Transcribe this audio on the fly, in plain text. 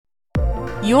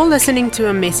You're listening to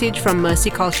a message from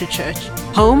Mercy Culture Church,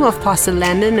 home of Pastor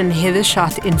Landon and Heather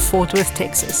Schott in Fort Worth,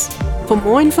 Texas. For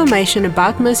more information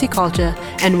about Mercy Culture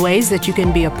and ways that you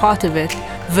can be a part of it,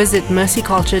 visit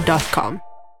mercyculture.com.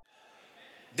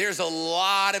 There's a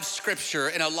lot of scripture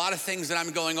and a lot of things that I'm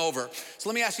going over. So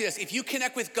let me ask you this. If you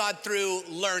connect with God through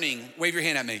learning, wave your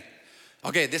hand at me.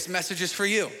 Okay, this message is for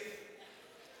you.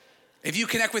 If you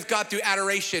connect with God through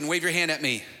adoration, wave your hand at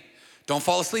me. Don't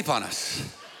fall asleep on us.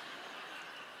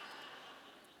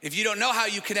 If you don't know how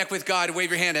you connect with God, wave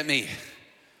your hand at me.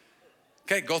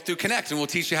 Okay, go through Connect and we'll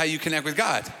teach you how you connect with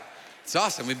God. It's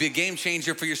awesome. It'd be a game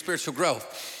changer for your spiritual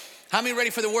growth. How many ready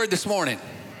for the word this morning?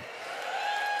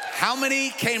 How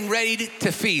many came ready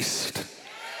to feast?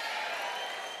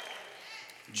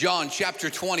 John chapter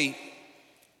 20,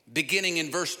 beginning in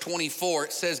verse 24,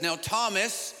 it says, "Now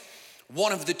Thomas,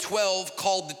 one of the 12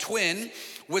 called the twin,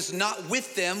 was not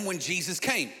with them when Jesus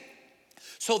came.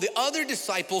 So the other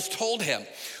disciples told him,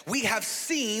 'We have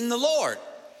seen the Lord.'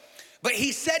 But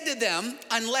he said to them,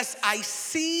 'Unless I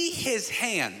see his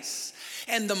hands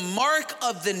and the mark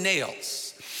of the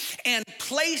nails, and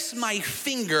place my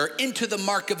finger into the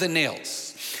mark of the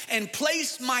nails, and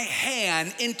place my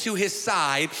hand into his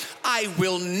side, I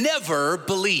will never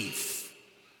believe.'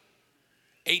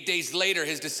 8 days later,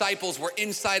 his disciples were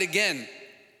inside again,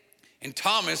 and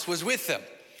Thomas was with them.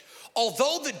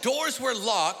 Although the doors were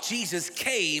locked, Jesus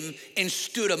came and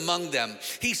stood among them.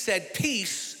 He said,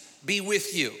 'Peace be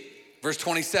with you.'" Verse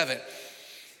 27.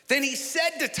 "Then he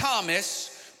said to Thomas,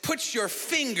 'Put your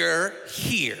finger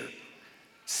here.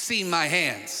 See my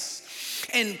hands.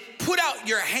 And put out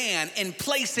your hand and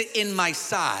place it in my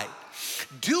side.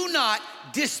 Do not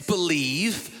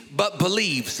disbelieve, but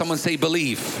believe.'" Someone say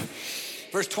believe.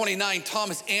 Verse 29,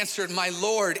 Thomas answered, "My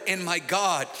Lord and my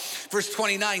God." Verse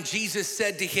 29, Jesus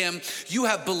said to him, "You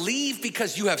have believed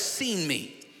because you have seen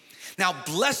me. Now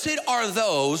blessed are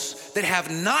those that have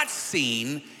not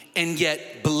seen and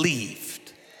yet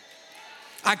believed."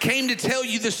 I came to tell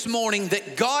you this morning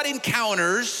that God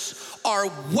encounters are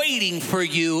waiting for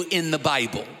you in the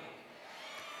Bible.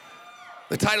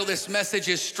 The title of this message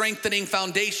is Strengthening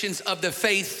Foundations of the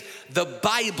Faith. The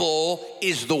Bible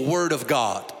is the Word of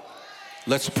God.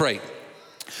 Let's pray.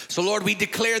 So Lord, we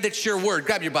declare that your word,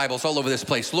 grab your Bibles all over this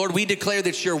place. Lord, we declare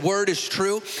that your word is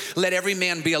true. Let every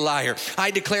man be a liar.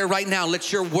 I declare right now,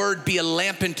 let your word be a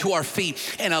lamp into our feet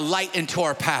and a light into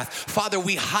our path. Father,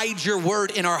 we hide your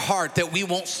word in our heart that we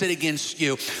won't sin against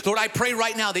you. Lord, I pray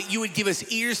right now that you would give us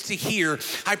ears to hear.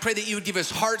 I pray that you would give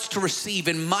us hearts to receive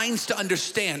and minds to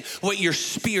understand what your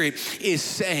spirit is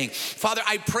saying. Father,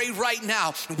 I pray right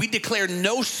now, we declare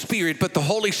no spirit, but the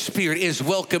Holy Spirit is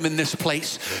welcome in this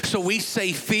place. So we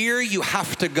say, fear, you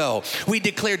have to go. We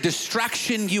declare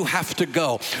distraction, you have to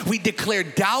go. We declare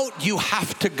doubt, you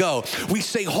have to go. We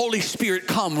say, Holy Spirit,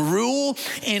 come, rule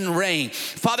and reign.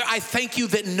 Father, I thank you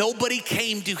that nobody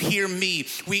came to hear me.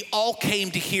 We all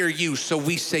came to hear you. So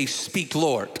we say, speak,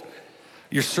 Lord.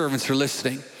 Your servants are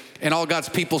listening. And all God's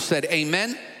people said,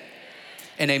 amen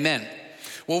and amen.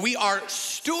 Well, we are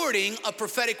stewarding a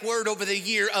prophetic word over the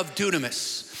year of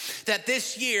dunamis. That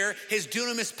this year, his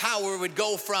dunamis power would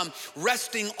go from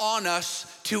resting on us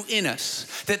to in us.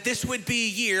 That this would be a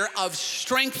year of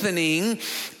strengthening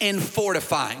and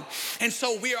fortifying. And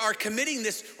so we are committing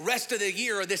this rest of the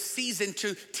year or this season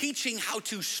to teaching how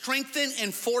to strengthen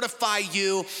and fortify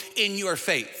you in your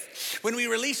faith. When we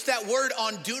released that word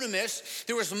on dunamis,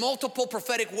 there was multiple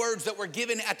prophetic words that were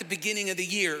given at the beginning of the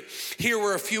year. Here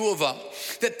were a few of them.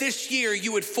 That this year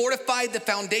you would fortify the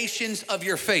foundations of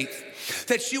your faith.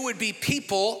 That you would be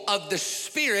people of the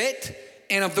Spirit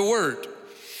and of the Word.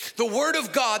 The Word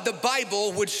of God, the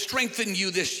Bible, would strengthen you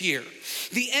this year.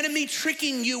 The enemy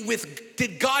tricking you with,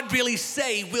 did God really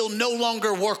say, will no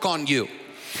longer work on you.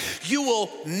 You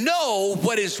will know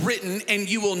what is written and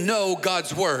you will know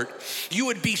God's word. You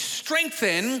would be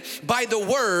strengthened by the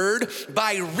word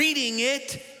by reading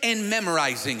it and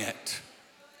memorizing it.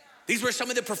 These were some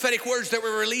of the prophetic words that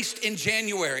were released in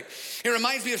January. It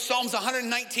reminds me of Psalms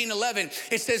 119:11.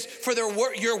 It says, "For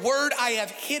your word I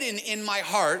have hidden in my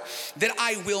heart that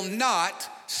I will not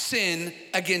sin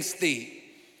against thee."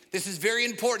 This is very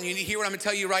important. You need to hear what I'm going to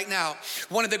tell you right now.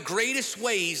 One of the greatest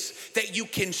ways that you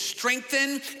can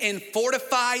strengthen and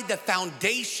fortify the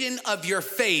foundation of your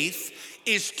faith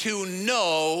is to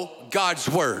know God's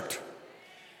word.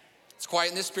 It's quiet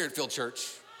in this Spirit-filled church.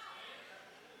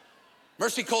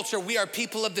 Mercy Culture, we are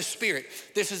people of the Spirit.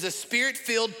 This is a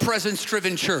Spirit-filled,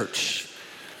 presence-driven church.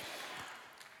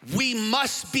 We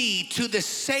must be, to the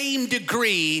same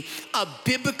degree, a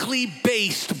biblically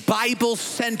based,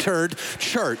 Bible-centered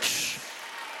church.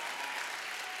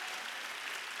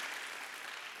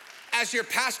 as your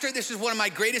pastor, this is one of my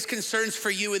greatest concerns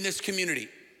for you in this community.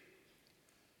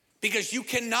 Because you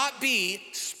cannot be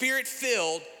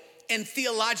spirit-filled and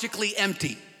theologically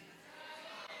empty.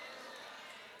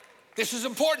 This is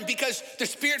important because the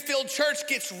Spirit-filled church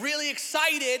gets really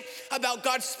excited about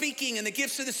God speaking and the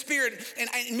gifts of the Spirit.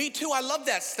 And me too, I love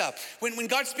that stuff. When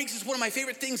God speaks, it's one of my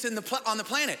favorite things on the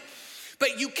planet.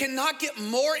 But you cannot get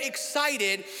more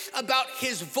excited about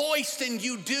his voice than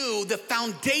you do the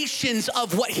foundations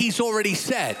of what he's already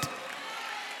said.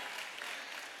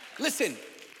 Listen,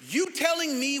 you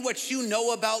telling me what you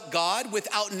know about God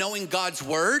without knowing God's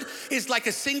word is like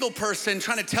a single person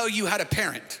trying to tell you how to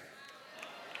parent.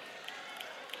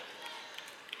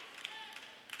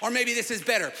 Or maybe this is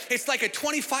better. It's like a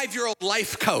 25-year-old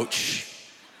life coach.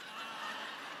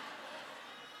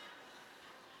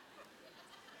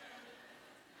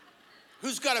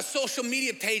 Who's got a social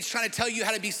media page trying to tell you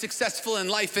how to be successful in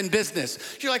life and business.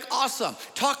 You're like, awesome.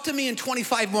 Talk to me in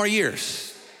 25 more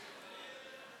years.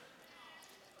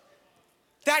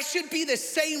 That should be the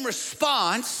same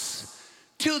response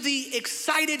to the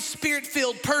excited,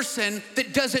 spirit-filled person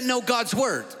that doesn't know God's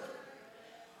word.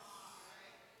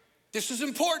 This is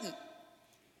important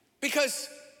because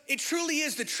it truly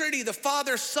is the Trinity, the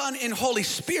Father, Son, and Holy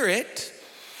Spirit.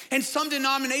 And some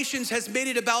denominations has made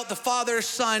it about the Father,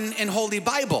 Son, and Holy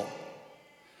Bible.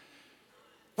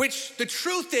 Which the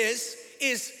truth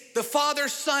is the Father,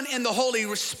 Son, and the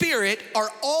Holy Spirit are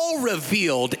all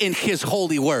revealed in his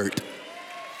holy word.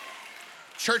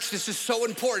 Church, this is so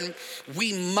important.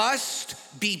 We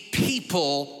must be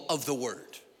people of the word.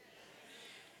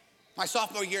 My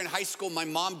sophomore year in high school, my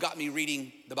mom got me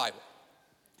reading the Bible.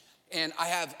 And I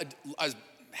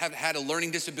have had a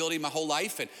learning disability my whole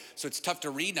life, and so it's tough to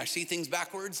read, and I see things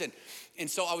backwards. And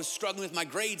so I was struggling with my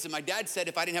grades, and my dad said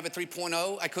if I didn't have a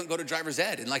 3.0, I couldn't go to driver's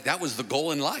ed. And like that was the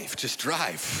goal in life, just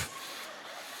drive.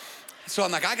 So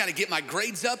I'm like, I gotta get my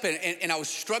grades up, and I was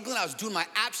struggling. I was doing my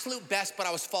absolute best, but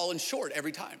I was falling short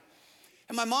every time.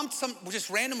 And my mom just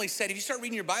randomly said, if you start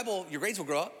reading your Bible, your grades will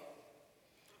grow up.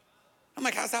 I'm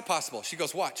like, how's that possible? She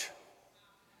goes, watch.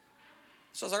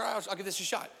 So I was like, all right, I'll give this a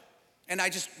shot. And I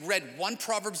just read one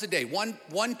Proverbs a day,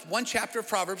 one chapter of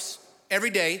Proverbs every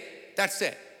day. That's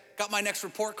it. Got my next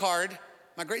report card.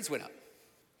 My grades went up.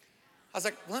 I was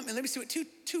like, well, let me see what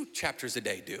two chapters a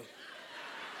day do.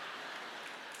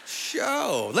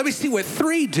 Let me see what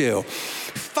 3 do.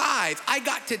 5, I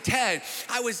got to 10.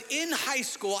 I was in high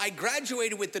school. I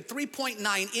graduated with the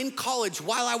 3.9 in college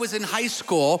while I was in high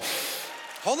school.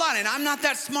 Hold on, and I'm not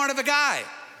that smart of a guy.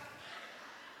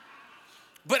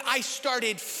 But I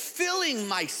started filling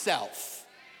myself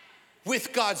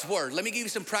with God's word. Let me give you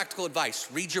some practical advice.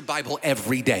 Read your Bible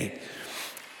every day.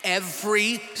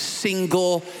 Every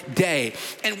single day.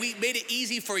 And we made it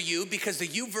easy for you because the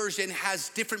YouVersion has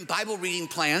different Bible reading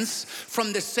plans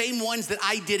from the same ones that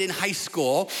I did in high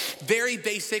school. Very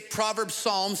basic, Proverbs,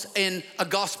 Psalms, and a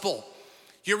gospel.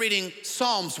 You're reading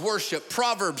Psalms, worship,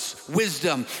 Proverbs,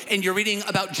 wisdom, and you're reading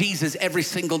about Jesus every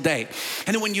single day.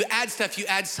 And then when you add stuff, you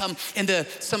add some of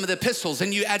the epistles,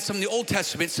 and you add some in the Old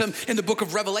Testament, some in the book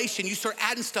of Revelation. You start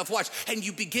adding stuff, watch, and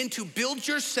you begin to build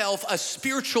yourself a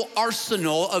spiritual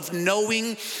arsenal of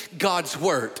knowing God's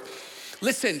word.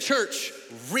 Listen, church,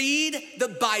 read the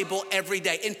Bible every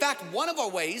day. In fact, one of our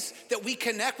ways that we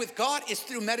connect with God is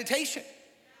through meditation.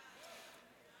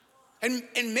 And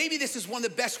maybe this is one of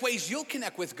the best ways you'll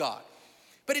connect with God.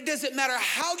 But it doesn't matter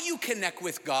how you connect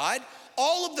with God.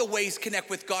 All of the ways connect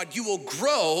with God, you will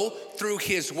grow through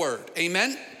his word.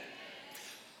 Amen?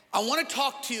 I want to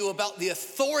talk to you about the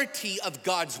authority of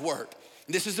God's word.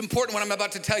 This is important what I'm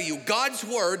about to tell you. God's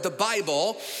word, the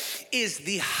Bible, is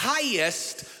the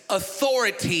highest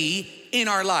authority in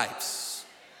our lives.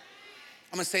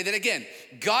 I'm going to say that again.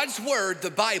 God's word,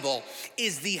 the Bible,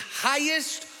 is the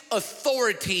highest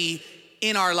authority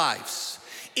in our lives.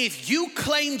 If you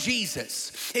claim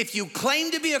Jesus, if you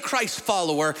claim to be a Christ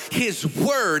follower, his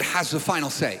word has the final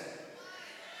say.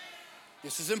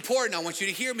 This is important. I want you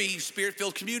to hear me,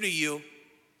 spirit-filled community, you.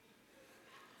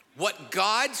 What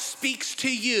God speaks to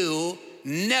you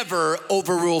never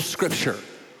overrules scripture.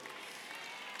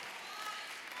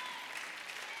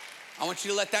 I want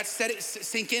you to let that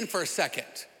sink in for a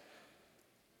second.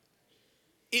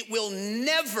 It will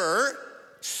never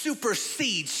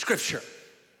supersede scripture.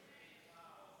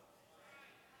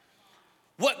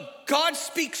 What God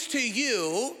speaks to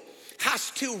you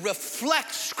has to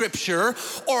reflect scripture,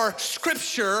 or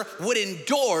scripture would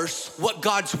endorse what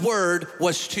God's word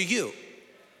was to you.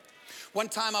 One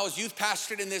time I was youth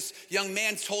pastored, and this young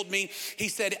man told me, he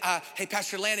said, hey,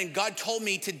 Pastor Landon, God told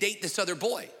me to date this other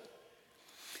boy.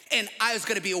 And I was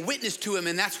gonna be a witness to him,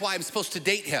 and that's why I'm supposed to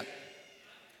date him.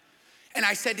 And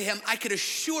I said to him, I could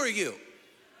assure you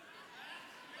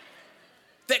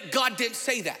that God didn't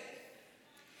say that.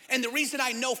 And the reason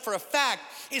I know for a fact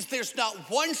is there's not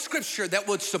one scripture that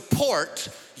would support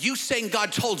you saying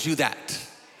God told you that.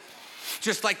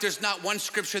 Just like there's not one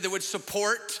scripture that would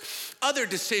support other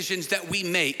decisions that we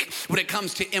make when it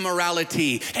comes to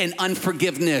immorality and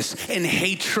unforgiveness and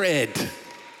hatred.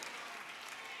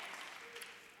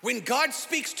 When God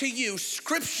speaks to you,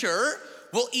 scripture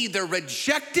will either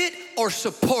reject it or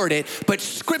support it, but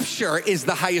scripture is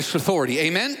the highest authority.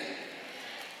 Amen?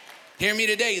 Hear me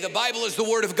today. The Bible is the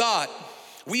word of God.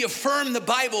 We affirm the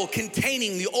Bible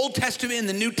containing the Old Testament and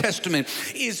the New Testament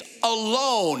is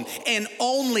alone and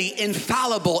only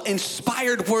infallible,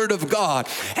 inspired word of God,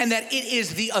 and that it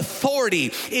is the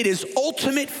authority. It is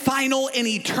ultimate, final, and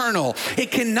eternal.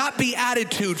 It cannot be added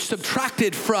to,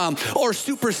 subtracted from, or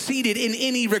superseded in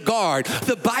any regard.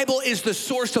 The Bible is the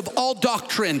source of all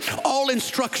doctrine, all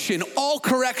instruction, all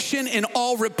correction, and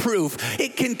all reproof.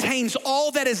 It contains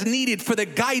all that is needed for the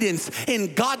guidance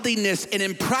in godliness and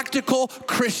in practical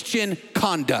Christian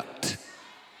conduct.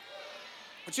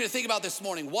 I want you to think about this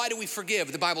morning. Why do we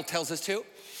forgive? The Bible tells us to.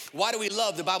 Why do we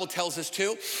love? The Bible tells us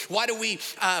to. Why do we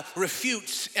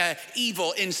refute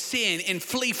evil and sin and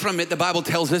flee from it? The Bible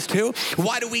tells us to.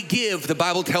 Why do we give? The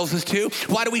Bible tells us to.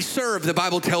 Why do we serve? The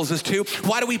Bible tells us to.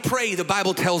 Why do we pray? The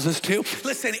Bible tells us to.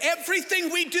 Listen, everything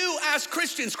we do as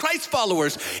Christians, Christ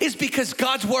followers, is because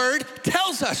God's word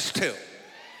tells us to.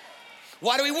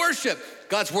 Why do we worship?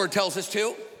 God's word tells us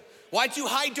to. Why'd you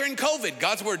hide during COVID?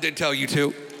 God's word did tell you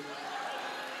to.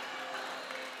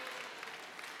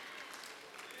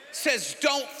 Says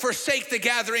don't forsake the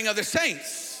gathering of the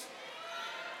saints.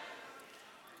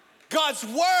 God's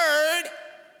word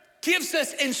gives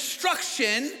us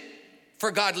instruction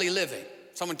for godly living.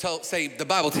 Someone say, the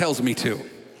Bible tells me to.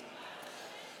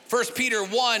 1 Peter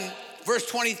 1 verse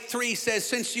 23 says,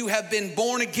 since you have been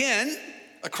born again,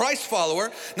 a Christ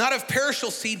follower, not of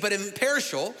perishable seed, but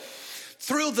imperishable,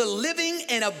 through the living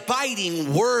and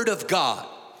abiding word of God.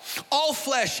 All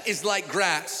flesh is like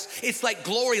grass. It's like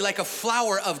glory, like a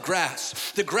flower of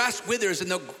grass. The grass withers and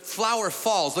the flower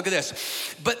falls. Look at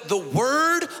this. But the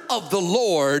word of the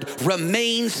Lord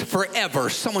remains forever.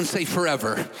 Someone say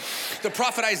forever. The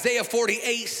prophet Isaiah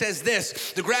 48 says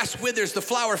this. The grass withers, the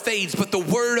flower fades, but the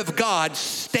word of God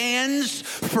stands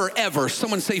forever.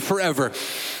 Someone say forever.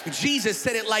 Jesus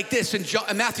said it like this in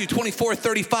Matthew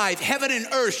 24:35. Heaven and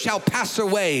earth shall pass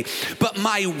away, but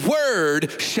my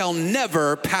word shall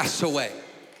never pass away.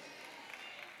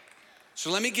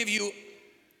 So let me give you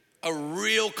a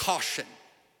real caution.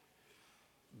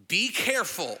 Be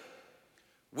careful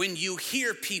when you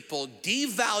hear people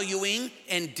devaluing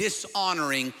and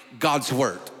dishonoring God's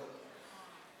word.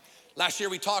 Last year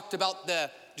we talked about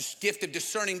the gift of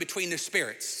discerning between the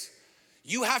spirits.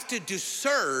 You have to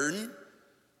discern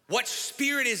what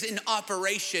spirit is in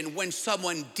operation when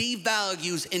someone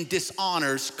devalues and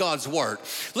dishonors God's word.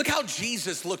 Look how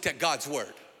Jesus looked at God's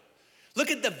word. Look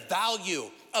at the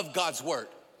value of God's word.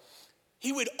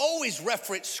 He would always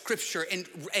reference scripture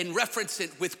and reference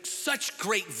it with such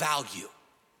great value.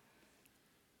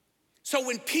 So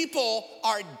when people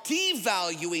are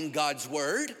devaluing God's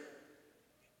word,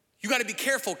 you got to be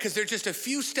careful because they're just a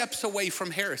few steps away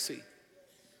from heresy.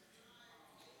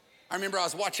 I remember I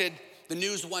was watching the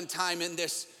news one time, and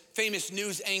this famous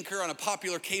news anchor on a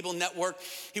popular cable network,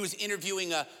 he was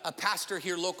interviewing a pastor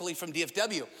here locally from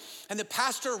DFW. And the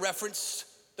pastor referenced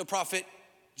the prophet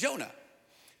Jonah.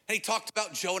 And he talked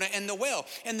about Jonah and the whale.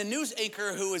 And the news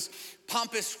anchor, who was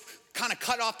pompous, kind of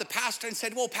cut off the pastor and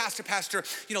said, well, pastor,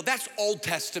 you know, that's Old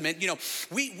Testament. You know,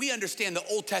 we understand the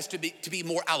Old Testament to be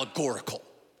more allegorical.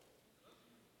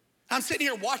 I'm sitting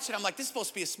here watching, I'm like, this is supposed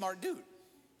to be a smart dude.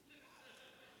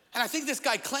 And I think this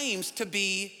guy claims to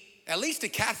be at least a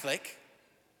Catholic,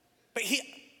 but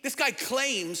this guy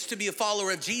claims to be a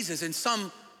follower of Jesus in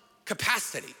some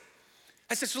capacity.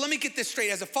 I said, so let me get this straight.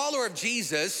 As a follower of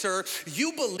Jesus, sir,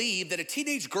 you believe that a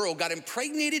teenage girl got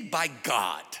impregnated by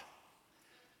God.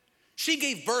 She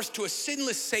gave birth to a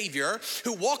sinless Savior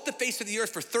who walked the face of the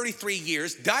earth for 33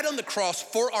 years, died on the cross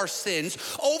for our sins,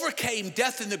 overcame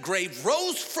death in the grave,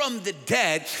 rose from the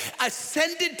dead,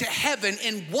 ascended to heaven,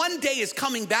 and one day is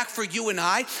coming back for you and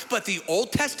I, but the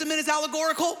Old Testament is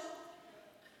allegorical?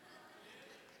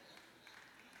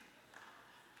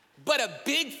 But a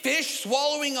big fish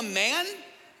swallowing a man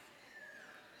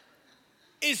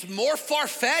is more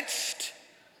far-fetched?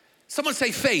 Someone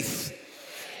say faith.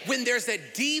 When there's a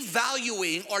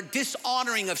devaluing or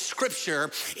dishonoring of scripture,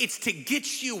 it's to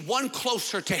get you one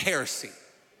closer to heresy.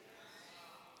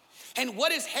 And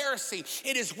what is heresy?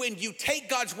 It is when you take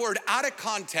God's word out of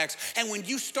context, and when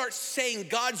you start saying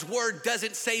God's word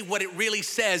doesn't say what it really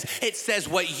says, it says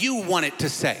what you want it to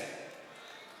say.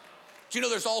 Do you know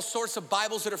there's all sorts of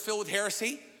Bibles that are filled with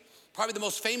heresy? Probably the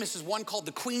most famous is one called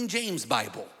the Queen James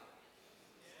Bible.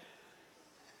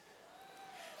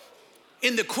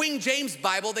 In the Queen James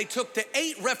Bible, they took the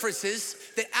 8 references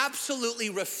that absolutely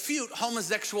refute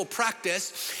homosexual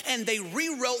practice, and they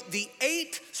rewrote the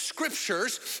 8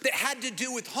 scriptures that had to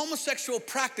do with homosexual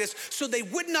practice so they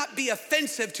would not be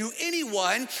offensive to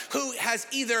anyone who has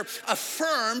either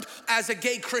affirmed as a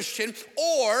gay Christian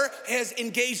or has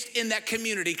engaged in that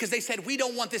community, because they said we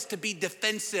don't want this to be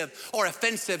defensive or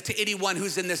offensive to anyone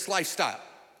who's in this lifestyle.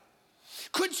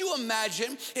 Could you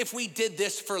imagine if we did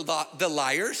this for the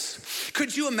liars?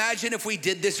 Could you imagine if we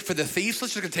did this for the thieves?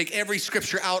 Let's just gonna take every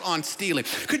scripture out on stealing.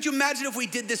 Could you imagine if we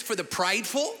did this for the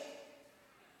prideful?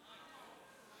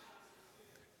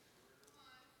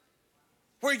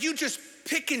 Where you just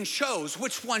pick and chose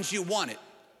which ones you wanted.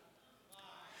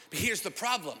 But here's the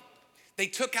problem. They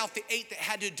took out the 8 that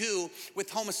had to do with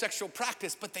homosexual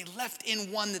practice, but they left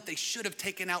in one that they should have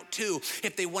taken out too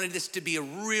if they wanted this to be a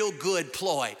real good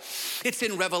ploy. It's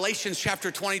in Revelation chapter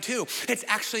 22. It's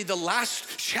actually the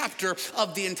last chapter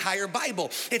of the entire Bible.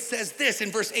 It says this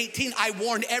in verse 18, I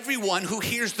warn everyone who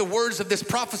hears the words of this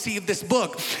prophecy of this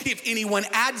book. If anyone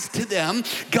adds to them,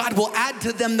 God will add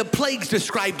to them the plagues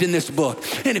described in this book.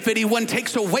 And if anyone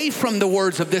takes away from the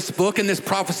words of this book and this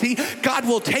prophecy, God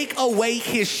will take away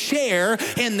his share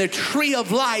in the tree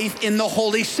of life in the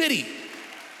holy city.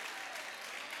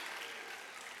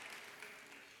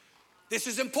 This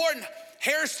is important.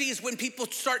 Heresy is when people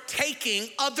start taking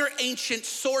other ancient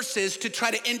sources to try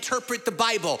to interpret the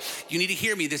Bible. You need to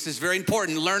hear me. This is very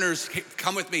important. Learners,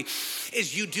 come with me.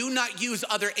 Is you do not use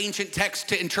other ancient texts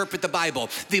to interpret the Bible.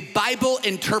 The Bible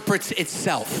interprets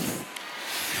itself.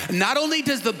 Not only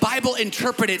does the Bible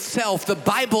interpret itself, the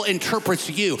Bible interprets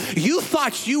you. You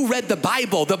thought you read the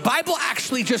Bible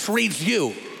actually just reads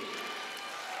you.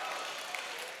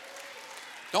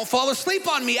 Don't fall asleep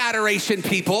on me, adoration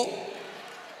people.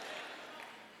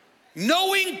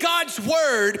 Knowing God's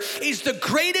word is the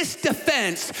greatest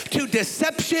defense to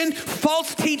deception,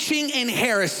 false teaching, and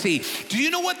heresy. Do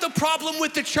you know what the problem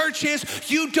with the church is?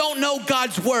 You don't know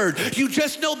God's word. You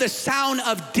just know the sound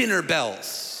of dinner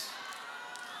bells.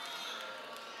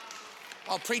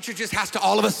 Oh, preacher just has to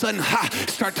all of a sudden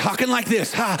start talking like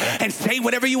this and say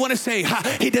whatever you want to say.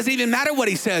 It doesn't even matter what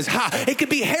he says. It could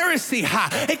be heresy.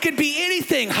 It could be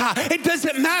anything. It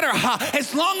doesn't matter.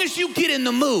 As long as you get in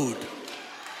the mood.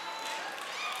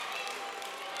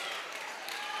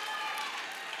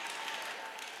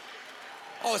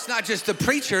 Oh, it's not just the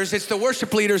preachers, it's the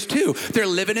worship leaders too. They're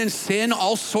living in sin,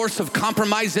 all sorts of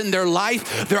compromise in their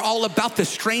life. They're all about the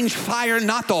strange fire,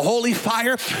 not the holy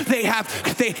fire. They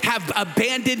have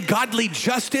abandoned godly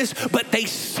justice, but they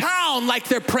sound like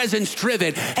they're presence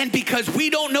driven. And because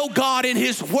we don't know God and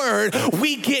his word,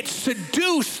 we get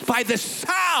seduced by the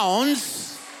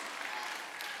sounds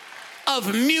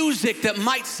of music that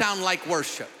might sound like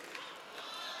worship.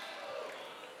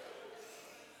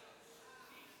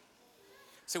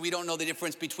 So we don't know the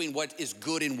difference between what is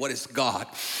good and what is God.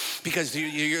 Because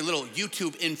you're a little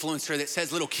YouTube influencer that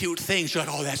says little cute things. You're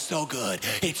like, oh, that's so good.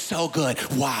 It's so good.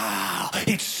 Wow,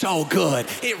 it's so good.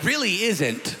 It really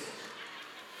isn't.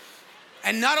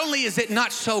 And not only is it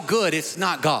not so good, it's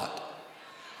not God.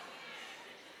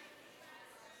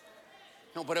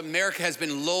 No, but America has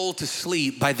been lulled to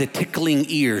sleep by the tickling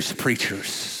ears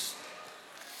preachers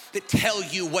that tell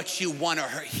you what you want to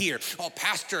hear. Oh,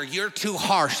 pastor, you're too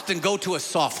harsh. Then go to a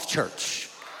soft church.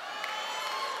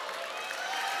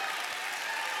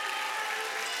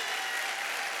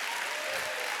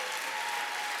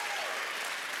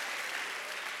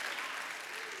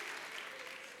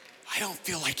 I don't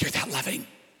feel like you're that loving.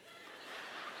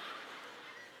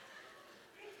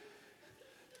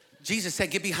 Jesus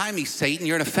said, get behind me, Satan.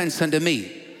 You're an offense unto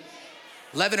me.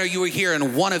 11 of you are here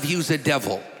and one of you's a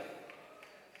devil.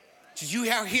 Did you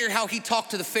hear how he talked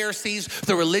to the Pharisees,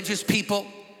 the religious people?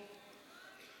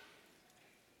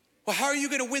 Well, how are you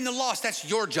going to win the lost? That's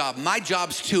your job. My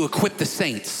job's to equip the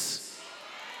saints.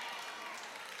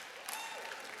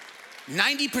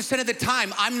 90% of the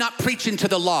time, I'm not preaching to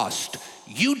the lost.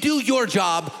 You do your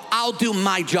job, I'll do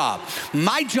my job.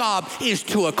 My job is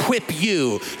to equip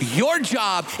you. Your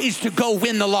job is to go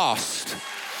win the lost.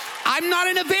 I'm not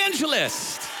an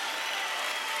evangelist.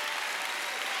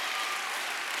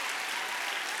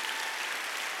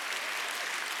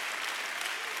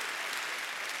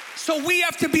 So we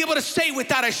have to be able to say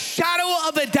without a shadow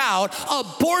of a doubt,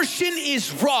 abortion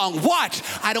is wrong. Watch,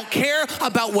 I don't care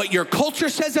about what your culture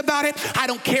says about it. I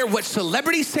don't care what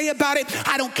celebrities say about it.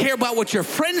 I don't care about what your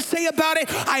friends say about it.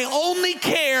 I only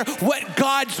care what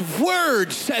God's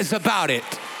word says about it.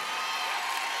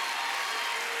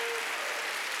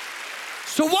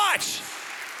 So watch.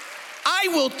 I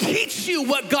will teach you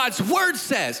what God's word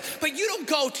says. But you don't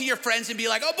go to your friends and be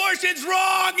like, abortion's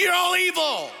wrong, you're all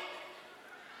evil.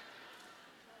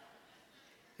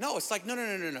 No, it's like, no.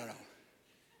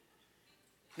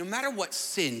 No matter what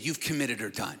sin you've committed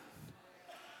or done,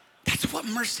 that's what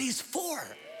mercy is for.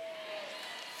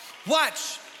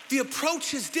 Watch, the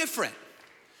approach is different.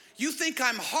 You think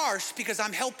I'm harsh because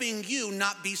I'm helping you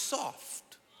not be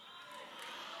soft.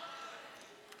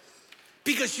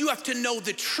 Because you have to know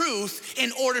the truth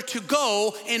in order to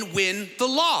go and win the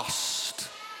lost.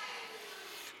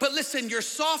 But listen, your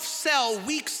soft sell,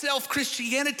 weak self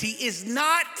Christianity is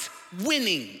not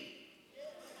winning.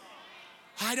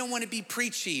 I don't want to be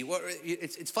preachy. Well,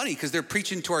 it's funny because they're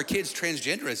preaching to our kids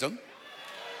transgenderism.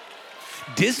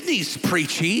 Disney's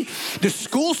preachy. The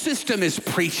school system is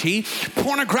preachy.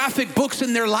 Pornographic books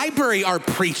in their library are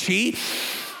preachy.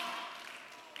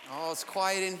 Oh, it's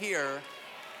quiet in here.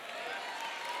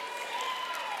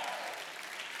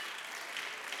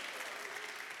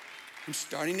 I'm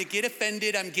starting to get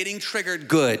offended. I'm getting triggered.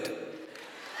 Good.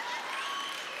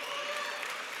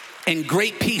 And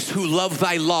great peace who love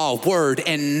thy law, word,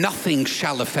 and nothing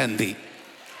shall offend thee.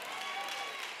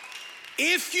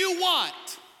 If you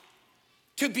want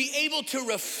to be able to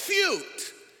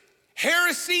refute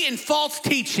heresy and false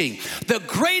teaching, the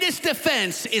greatest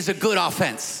defense is a good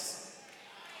offense.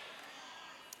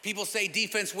 People say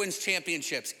defense wins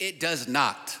championships. It does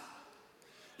not.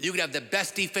 You could have the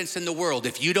best defense in the world.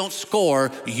 If you don't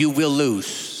score, you will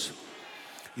lose.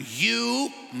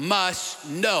 You must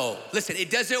know. Listen, it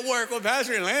doesn't work what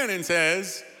Pastor Landon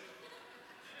says.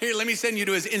 Here, let me send you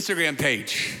to his Instagram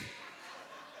page.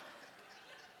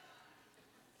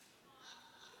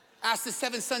 Ask the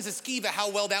 7 sons of Sceva how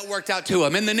well that worked out to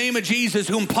him. In the name of Jesus,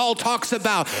 whom Paul talks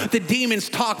about, the demons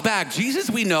talk back. Jesus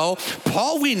we know,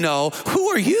 Paul we know. Who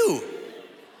are you?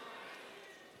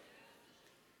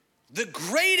 The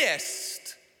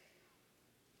greatest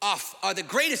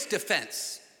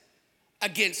defense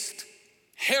against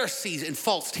heresies and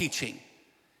false teaching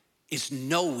is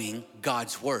knowing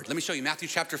God's word. Let me show you Matthew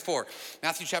chapter 4.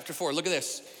 Matthew chapter 4, look at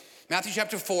this. Matthew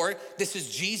chapter 4, this is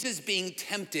Jesus being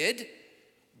tempted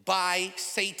by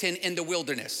Satan in the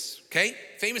wilderness, okay?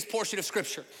 Famous portion of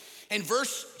scripture. In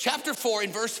chapter 4,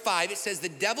 in verse 5, it says, the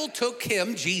devil took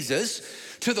him, Jesus,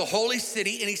 to the holy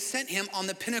city, and he sent him on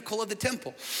the pinnacle of the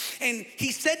temple. And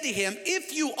he said to him,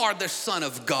 if you are the Son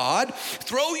of God,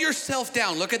 throw yourself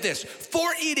down. Look at this.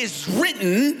 For it is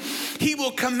written, he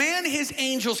will command his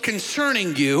angels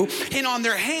concerning you, and on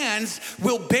their hands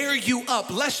will bear you up,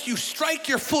 lest you strike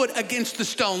your foot against the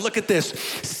stone. Look at this.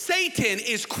 Satan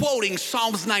is quoting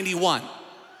Psalms 91.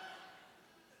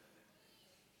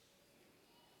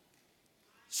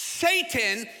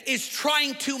 Satan is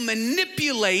trying to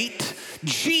manipulate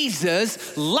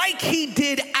Jesus like he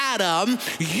did Adam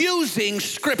using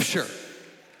scripture.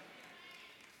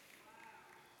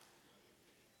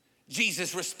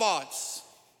 Jesus responds,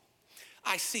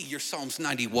 I see your Psalms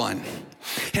 91,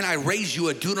 and I raise you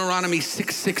a Deuteronomy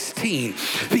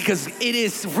 6:16, because it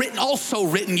is also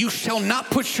written, you shall not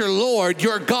put your Lord,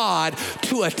 your God,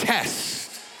 to a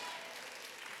test.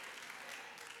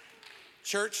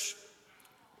 Church,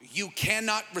 you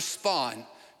cannot respond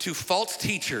to false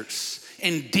teachers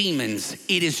and demons.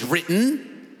 It is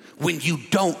written when you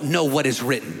don't know what is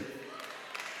written.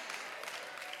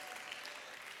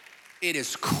 It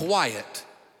is quiet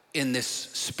in this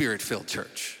spirit-filled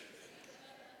church.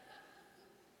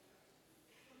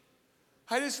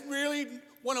 I just really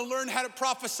want to learn how to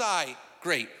prophesy.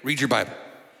 Great, read your Bible.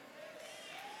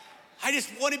 I just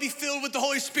want to be filled with the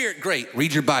Holy Spirit. Great,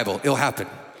 read your Bible, it'll happen.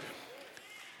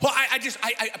 Well,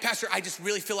 Pastor, I just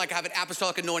really feel like I have an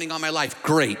apostolic anointing on my life.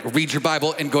 Great, read your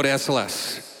Bible and go to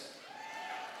SLS.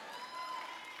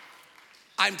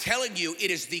 I'm telling you, it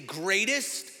is the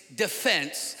greatest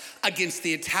defense against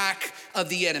the attack of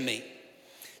the enemy.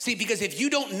 See, because if you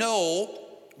don't know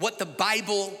what the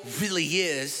Bible really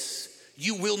is,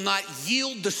 you will not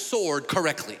yield the sword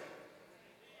correctly.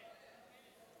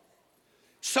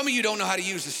 Some of you don't know how to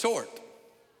use the sword.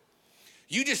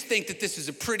 You just think that this is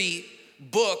a pretty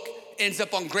book, ends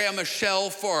up on grandma's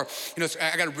shelf, or,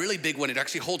 I got a really big one. It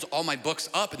actually holds all my books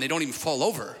up and they don't even fall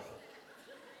over.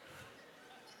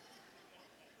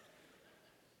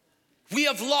 We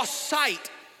have lost sight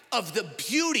of the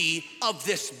beauty of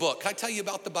this book. Can I tell you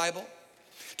about the Bible?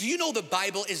 Do you know the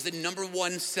Bible is the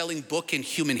 #1 selling book in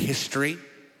human history?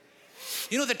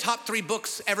 You know the top 3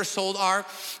 books ever sold are?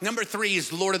 Number 3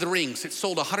 is Lord of the Rings. It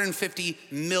sold 150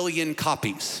 million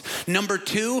copies. Number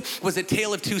 2 was A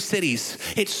Tale of Two Cities.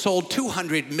 It sold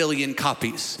 200 million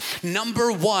copies.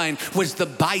 Number 1 was the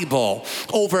Bible.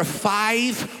 Over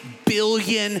 5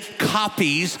 billion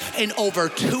copies in over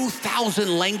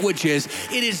 2,000 languages.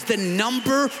 It is the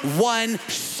 #1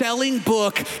 selling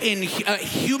book in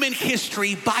human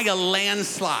history by a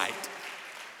landslide.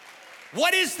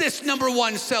 What is this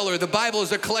 #1 seller? The Bible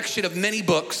is a collection of many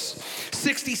books,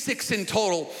 66 in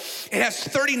total. It has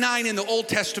 39 in the Old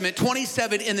Testament,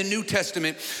 27 in the New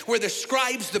Testament, where the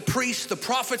scribes, the priests, the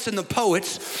prophets, and the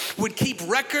poets would keep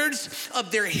records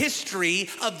of their history,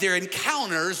 of their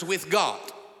encounters with God.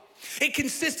 It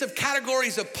consists of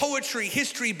categories of poetry,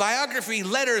 history, biography,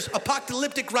 letters,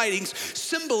 apocalyptic writings,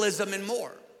 symbolism, and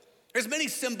more. There's many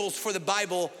symbols for the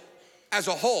Bible as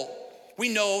a whole. We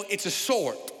know it's a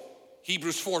sword.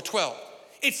 Hebrews 4:12.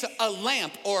 It's a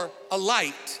lamp or a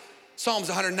light, Psalms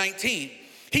 119.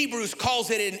 Hebrews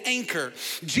calls it an anchor.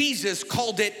 Jesus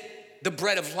called it the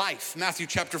bread of life, Matthew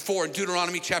chapter 4 and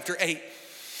Deuteronomy chapter 8.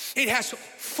 It has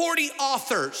 40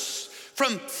 authors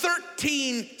from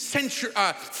 13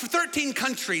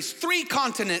 countries, 3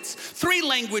 continents, 3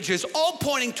 languages, all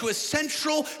pointing to a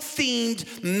central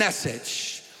themed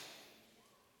message.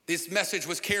 This message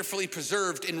was carefully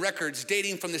preserved in records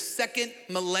dating from the 2nd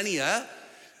millennia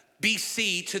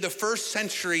BC to the 1st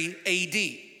century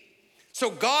AD.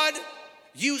 So God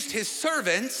used his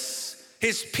servants,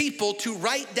 his people, to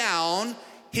write down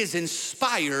his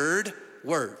inspired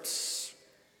words.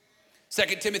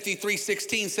 2 Timothy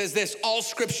 3:16 says this: all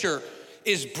scripture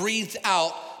is breathed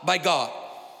out by God.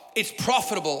 It's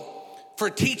profitable for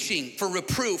teaching, for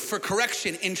reproof, for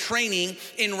correction, and training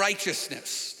in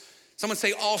righteousness. Someone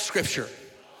say all scripture.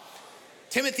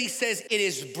 Timothy says it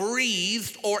is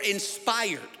breathed or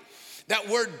inspired. That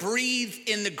word breathed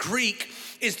in the Greek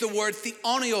is the word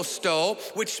theopneustos,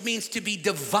 which means to be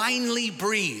divinely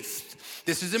breathed.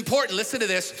 This is important. Listen to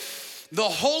this. The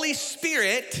Holy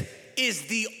Spirit is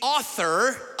the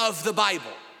author of the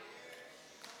Bible.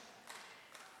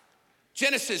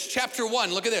 Genesis chapter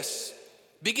 1, look at this.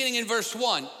 Beginning in verse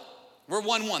 1, we're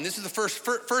 1:1. This is the first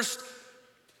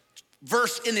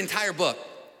verse in the entire book.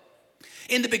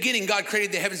 In the beginning, God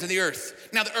created the heavens and the earth.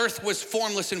 Now the earth was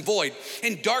formless and void,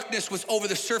 and darkness was over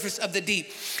the surface of the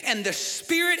deep. And the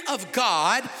Spirit of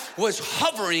God was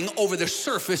hovering over the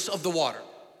surface of the water.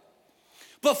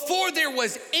 Before there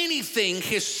was anything,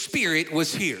 his Spirit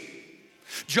was here.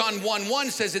 John 1:1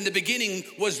 says, in the beginning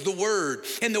was the Word,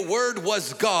 and the Word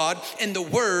was God, and the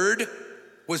Word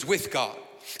was with God.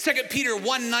 2 Peter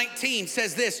 1:19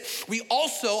 says this: we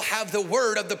also have the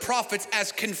word of the prophets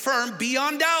as confirmed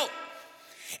beyond doubt.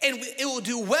 And it will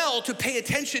do well to pay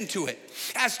attention to it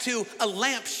as to a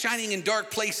lamp shining in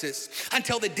dark places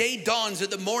until the day dawns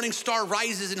that the morning star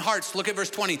rises in hearts. Look at verse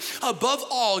 20. Above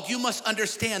all, you must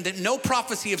understand that no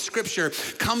prophecy of Scripture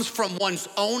comes from one's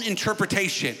own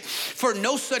interpretation. For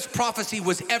no such prophecy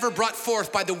was ever brought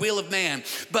forth by the will of man,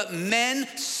 but men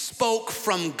spoke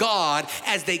from God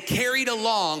as they carried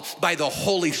along by the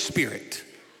Holy Spirit.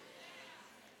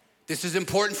 This is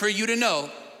important for you to know.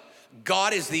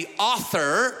 God is the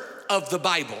author of the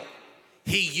Bible.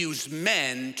 He used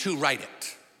men to write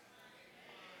it.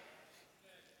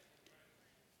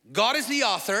 God is the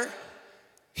author.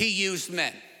 He used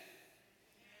men.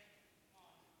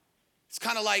 It's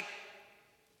kind of like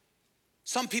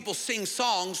some people sing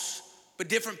songs, but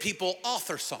different people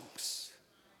author songs.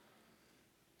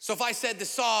 So if I said the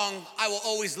song, I Will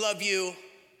Always Love You,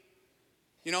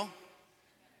 you know?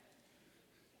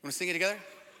 Want to sing it together?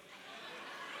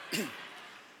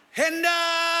 And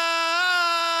I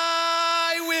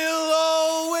will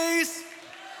always.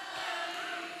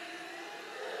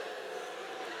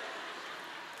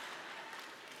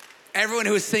 Everyone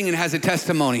who is singing has a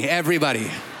testimony,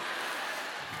 everybody.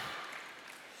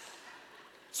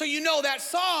 So you know that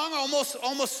song, almost,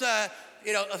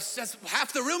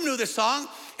 half the room knew the song.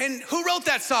 And who wrote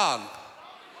that song?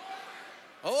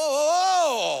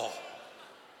 Oh.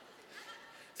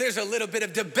 There's a little bit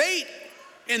of debate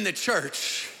in the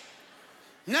church.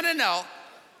 No.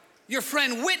 Your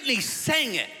friend Whitney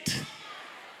sang it.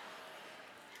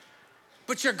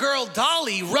 But your girl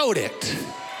Dolly wrote it.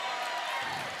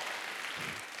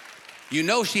 You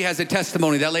know she has a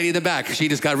testimony, that lady in the back. She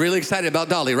just got really excited about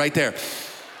Dolly right there.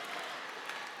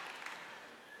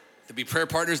 There'll be prayer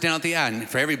partners down at the end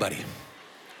for everybody.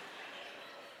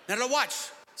 Now watch.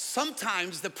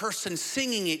 Sometimes the person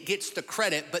singing it gets the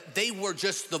credit, but they were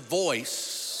just the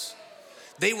voice.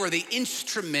 They were the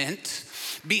instrument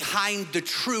behind the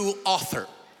true author.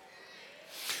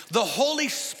 The Holy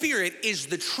Spirit is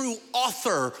the true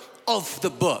author of the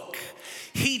book.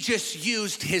 He just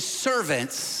used his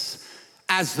servants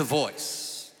as the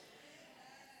voice.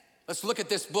 Let's look at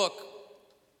this book,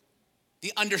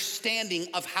 the understanding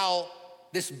of how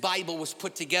this Bible was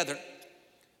put together.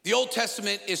 The Old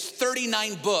Testament is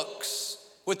 39 books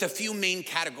with a few main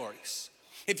categories.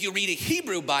 If you read a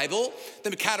Hebrew Bible,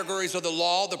 the categories are the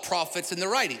law, the prophets, and the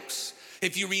writings.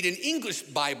 If you read an English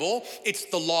Bible, it's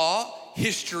the law,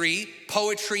 history,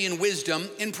 poetry, and wisdom,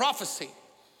 and prophecy.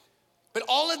 But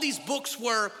all of these books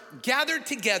were gathered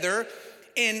together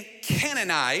and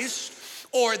canonized,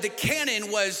 or the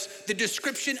canon was the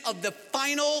description of the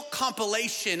final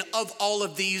compilation of all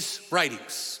of these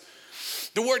writings.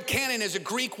 The word canon is a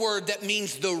Greek word that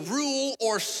means the rule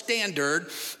or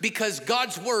standard, because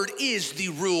God's word is the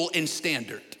rule and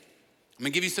standard. I'm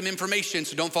gonna give you some information,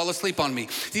 so don't fall asleep on me.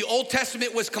 The Old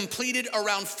Testament was completed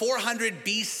around 400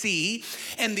 BC,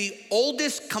 and the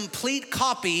oldest complete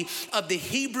copy of the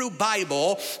Hebrew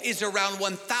Bible is around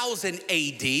 1000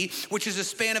 AD, which is a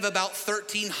span of about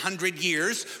 1300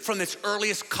 years from its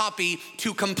earliest copy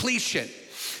to completion.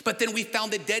 But then we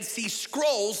found the Dead Sea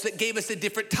Scrolls that gave us a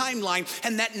different timeline,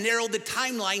 and that narrowed the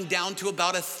timeline down to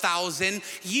about 1,000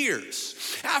 years.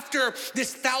 After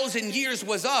this 1,000 years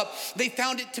was up, they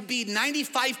found it to be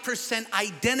 95%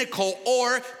 identical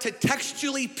or to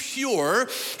textually pure,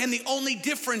 and the only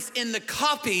difference in the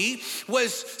copy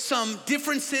was some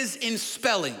differences in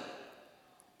spelling.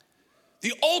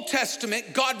 The Old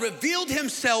Testament, God revealed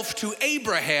himself to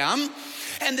Abraham,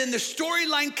 and then the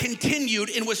storyline continued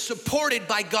and was supported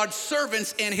by God's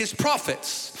servants and his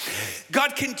prophets.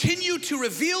 God continued to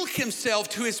reveal himself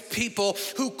to his people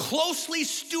who closely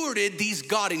stewarded these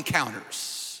God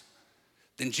encounters.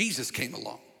 Then Jesus came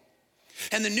along.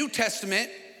 And the New Testament,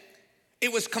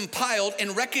 it was compiled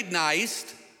and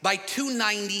recognized by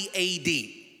 290 AD.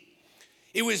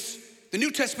 The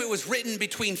New Testament was written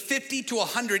between 50 to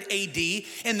 100 AD,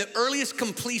 and the earliest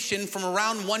completion from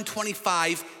around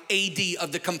 125 AD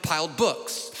of the compiled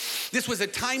books. This was a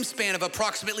time span of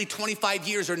approximately 25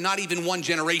 years, or not even one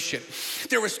generation.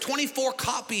 There was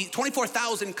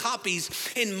 24,000 copies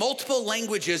in multiple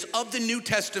languages of the New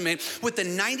Testament, with a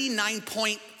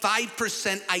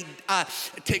 99.5%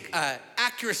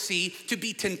 accuracy to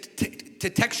be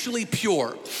textually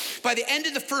pure. By the end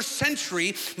of the first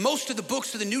century, most of the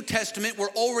books of the New Testament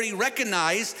were already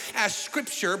recognized as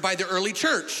scripture by the early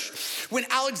church. When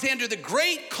Alexander the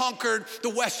Great conquered the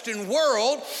Western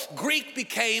world, Greek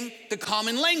became the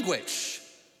common language.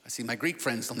 I see my Greek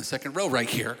friends on the second row right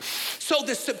here. So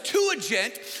the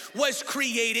Septuagint was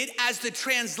created as the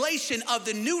translation of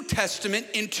the New Testament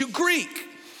into Greek.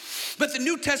 But the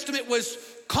New Testament was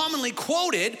commonly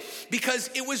quoted because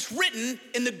it was written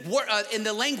in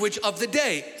the language of the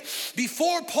day.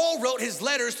 Before Paul wrote his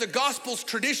letters, the Gospels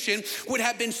tradition would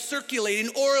have been circulating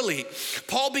orally.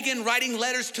 Paul began writing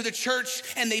letters to the church,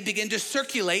 and they began to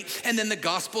circulate, and then the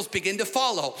Gospels began to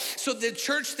follow. So the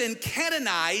church then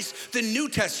canonized the New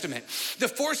Testament. The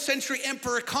 4th century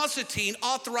Emperor Constantine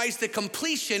authorized the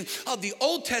completion of the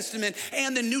Old Testament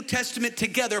and the New Testament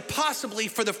together, possibly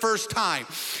for the first time.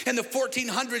 In the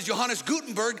 1400s, Johannes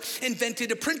Gutenberg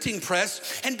invented a printing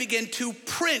press and began to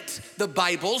print the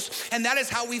Bibles, and that is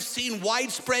how we've seen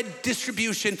widespread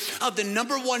distribution of the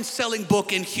 #1 selling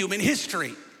book in human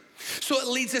history. So it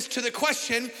leads us to the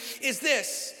question,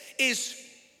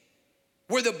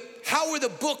 how were the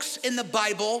books in the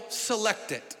Bible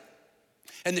selected?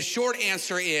 And the short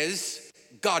answer is,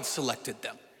 God selected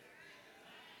them.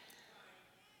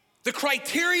 The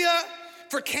criteria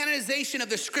for canonization of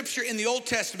the scripture in the Old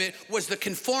Testament was the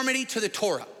conformity to the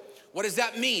Torah. What does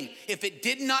that mean? If it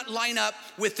did not line up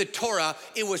with the Torah,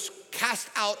 it was cast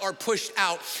out or pushed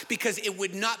out, because it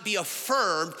would not be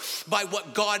affirmed by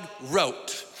what God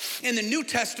wrote. In the New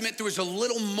Testament, there was a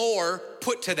little more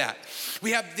put to that.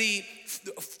 We have the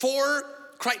 4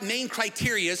 main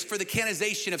criteria for the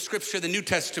canonization of scripture in the New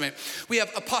Testament. We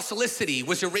have apostolicity.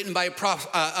 Was it written by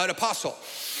an apostle?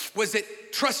 Was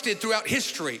it trusted throughout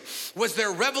history? Was there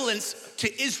relevance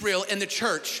to Israel and the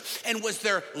church? And was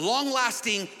there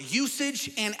long-lasting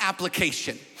usage and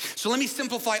application? So let me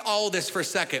simplify all of this for a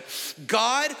second.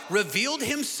 God revealed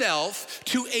himself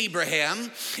to Abraham,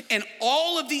 and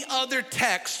all of the other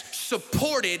texts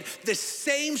supported the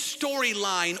same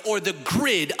storyline or the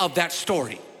grid of that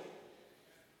story.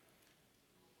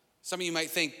 Some of you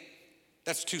might think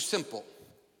that's too simple.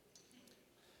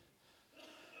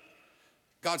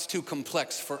 God's too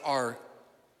complex for our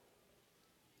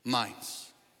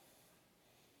minds.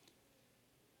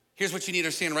 Here's what you need to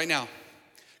understand right now.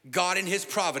 God in his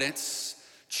providence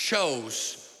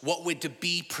chose what would to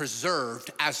be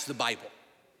preserved as the Bible.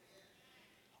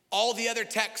 All the other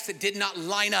texts that did not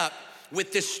line up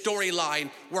with this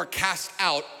storyline were cast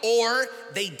out, or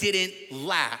they didn't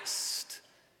last.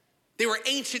 They were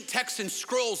ancient texts and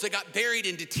scrolls that got buried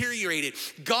and deteriorated.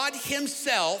 God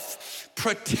himself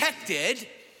protected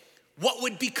what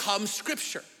would become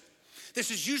scripture. This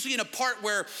is usually in a part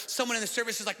where someone in the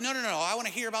service is like, no, I want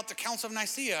to hear about the Council of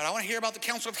Nicaea, and I want to hear about the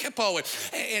Council of Hippo,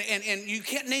 and you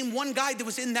can't name one guy that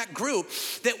was in that group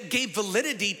that gave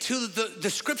validity to the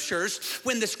scriptures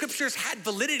when the scriptures had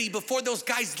validity before those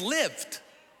guys lived.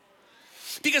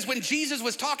 Because when Jesus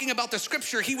was talking about the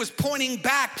scripture, he was pointing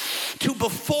back to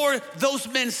before those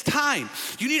men's time.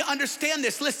 You need to understand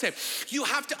this. Listen, you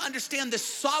have to understand the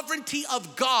sovereignty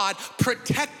of God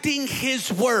protecting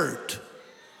his word.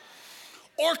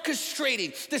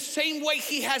 Orchestrating the same way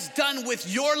he has done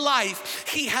with your life,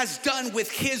 he has done with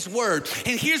his word.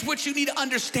 And here's what you need to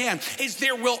understand is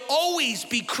there will always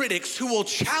be critics who will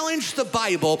challenge the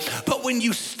Bible, but when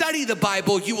you study the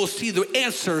Bible, you will see the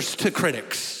answers to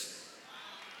critics.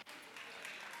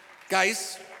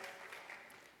 Guys,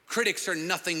 critics are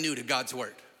nothing new to God's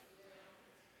word.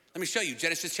 Let me show you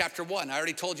Genesis chapter 1. I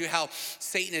already told you how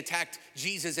Satan attacked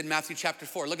Jesus in Matthew chapter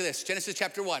 4. Look at this, Genesis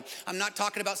chapter 1. I'm not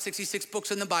talking about 66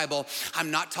 books in the Bible.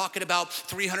 I'm not talking about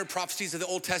 300 prophecies of the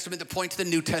Old Testament that point to the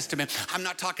New Testament. I'm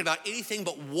not talking about anything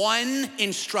but one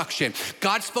instruction.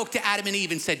 God spoke to Adam and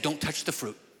Eve and said, don't touch the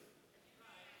fruit.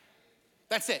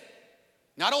 That's it.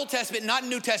 Not Old Testament, not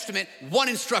New Testament, one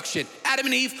instruction. Adam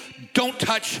and Eve, don't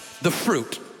touch the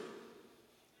fruit.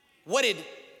 What did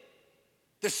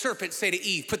the serpent say to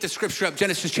Eve? Put the scripture up,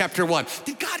 Genesis chapter 1.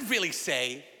 Did God really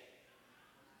say?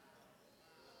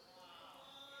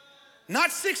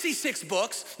 Not 66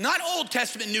 books, not Old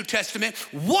Testament, New Testament,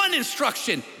 one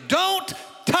instruction, don't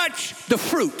touch the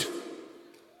fruit.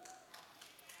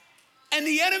 And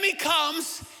the enemy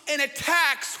comes and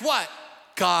attacks what?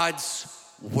 God's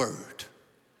word.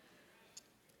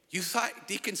 You thought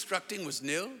deconstructing was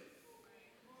new?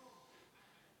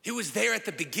 It was there at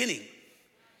the beginning.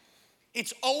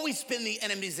 It's always been the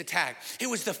enemy's attack. It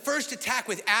was the first attack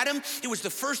with Adam. It was the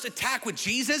first attack with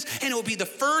Jesus, and it will be the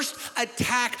first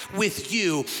attack with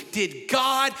you. Did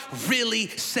God really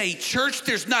say? Church,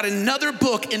 there's not another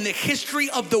book in the history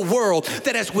of the world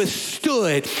that has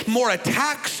withstood more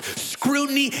attacks,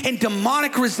 scrutiny, and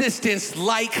demonic resistance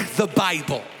like the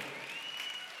Bible.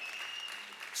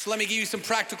 So let me give you some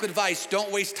practical advice.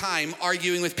 Don't waste time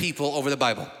arguing with people over the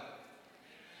Bible.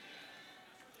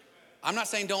 I'm not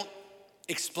saying don't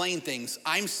explain things.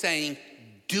 I'm saying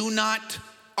do not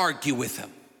argue with them.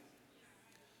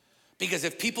 Because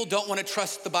if people don't want to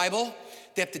trust the Bible,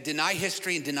 they have to deny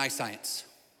history and deny science.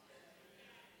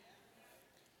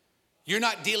 You're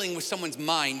not dealing with someone's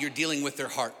mind, you're dealing with their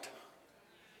heart.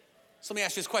 So let me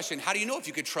ask you this question. How do you know if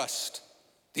you could trust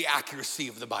the accuracy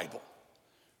of the Bible?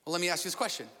 Well, let me ask you this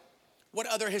question. What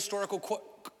other historical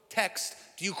text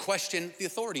do you question the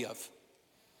authority of?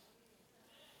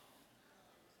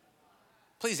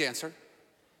 Please answer.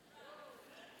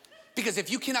 Because if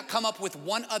you cannot come up with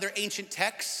one other ancient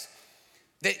text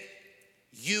that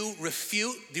you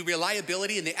refute the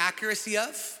reliability and the accuracy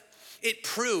of, it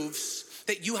proves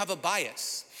that you have a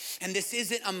bias. And this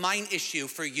isn't a mind issue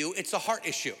for you, it's a heart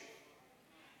issue.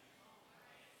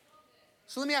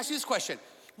 So let me ask you this question.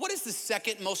 What is the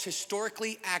second most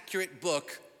historically accurate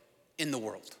book in the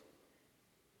world?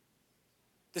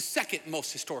 The second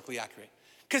most historically accurate.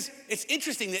 Because it's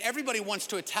interesting that everybody wants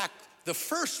to attack the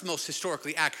first most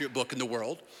historically accurate book in the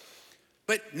world,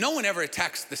 but no one ever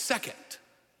attacks the second.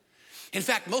 In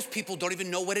fact, most people don't even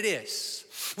know what it is.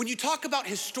 When you talk about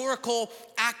historical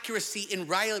accuracy and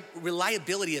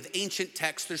reliability of ancient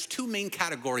texts, there's two main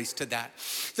categories to that.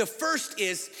 The first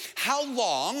is how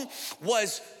long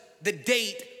was the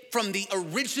date from the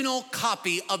original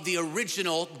copy of the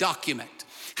original document?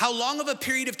 How long of a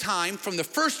period of time from the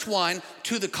first one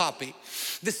to the copy?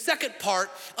 The second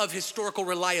part of historical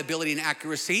reliability and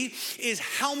accuracy is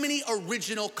how many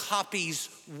original copies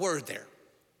were there?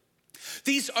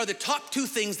 These are the top two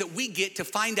things that we get to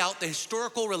find out the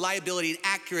historical reliability and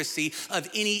accuracy of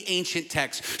any ancient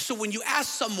text. So when you ask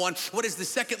someone what is the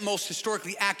second most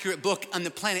historically accurate book on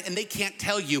the planet and they can't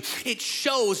tell you, it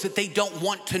shows that they don't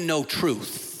want to know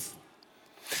truth.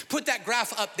 Put that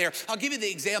graph up there. I'll give you the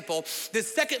example. The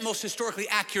second most historically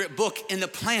accurate book in the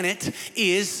planet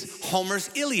is Homer's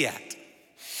Iliad.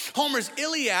 Homer's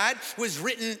Iliad was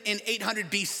written in 800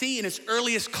 BC and its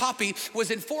earliest copy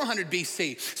was in 400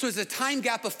 BC. So it's a time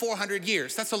gap of 400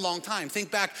 years. That's a long time.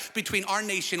 Think back between our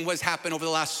nation, what's happened over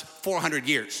the last 400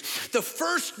 years. The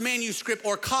first manuscript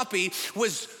or copy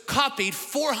was copied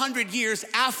 400 years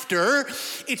after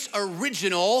its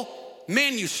original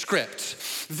manuscript.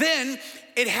 Then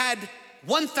it had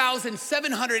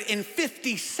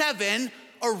 1,757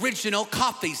 original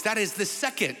copies. That is the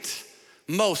second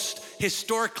most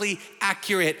historically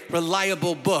accurate,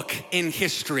 reliable book in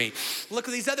history. Look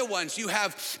at these other ones. You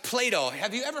have Plato.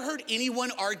 Have you ever heard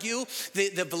anyone argue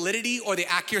the validity or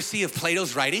the accuracy of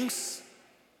Plato's writings?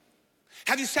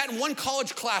 Have you sat in one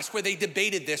college class where they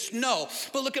debated this? No.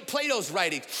 But look at Plato's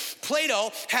writings.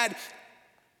 Plato had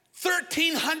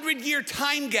 1,300-year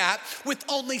time gap with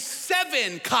only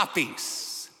 7 copies.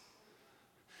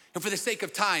 And for the sake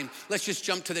of time, let's just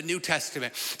jump to the New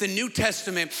Testament. The New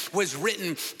Testament was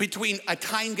written between a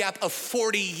time gap of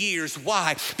 40 years.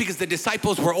 Why? Because the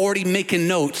disciples were already making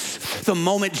notes the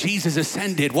moment Jesus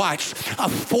ascended. Watch, a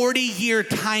 40-year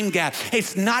time gap.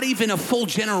 It's not even a full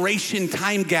generation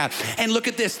time gap. And look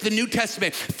at this, the New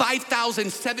Testament,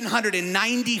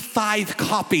 5,795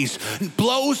 copies,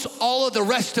 blows all of the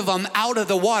rest of them out of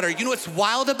the water. You know what's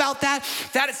wild about that?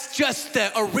 That is just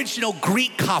the original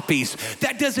Greek copies.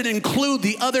 That doesn't include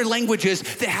the other languages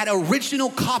that had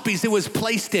original copies it was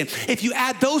placed in. If you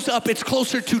add those up, it's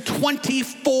closer to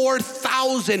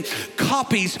 24,000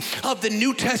 copies of the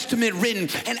New Testament written.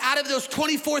 And out of those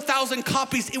 24,000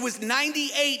 copies, it was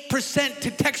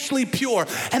 98% textually pure.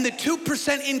 And the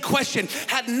 2% in question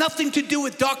had nothing to do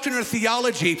with doctrine or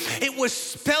theology. It was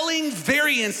spelling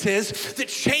variances that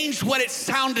changed what it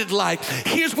sounded like.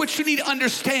 Here's what you need to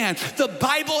understand. The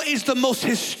Bible is the most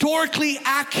historically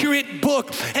accurate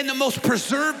book and the most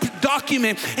preserved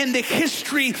document in the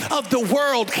history of the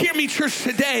world. Hear me, church,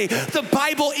 today. The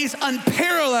Bible is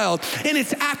unparalleled in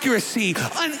its accuracy,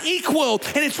 unequaled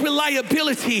in its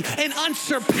reliability, and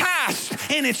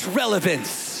unsurpassed in its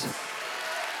relevance.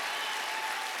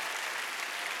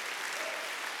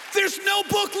 There's no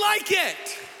book like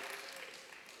it.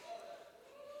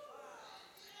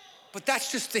 But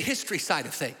that's just the history side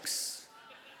of things.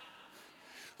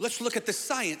 Let's look at the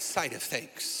science side of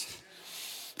things.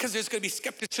 Because there's going to be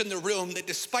skeptics in the room that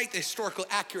despite the historical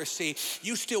accuracy,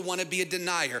 you still want to be a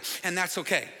denier, and that's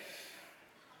okay.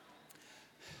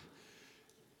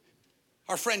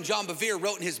 Our friend John Bevere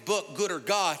wrote in his book, Good or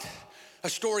God, a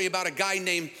story about a guy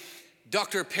named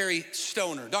Dr. Perry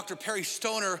Stoner. Dr. Perry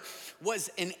Stoner was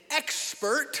an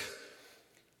expert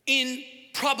in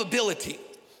probability.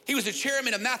 He was a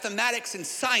chairman of mathematics and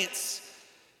science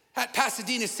at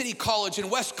Pasadena City College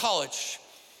and West College.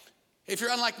 If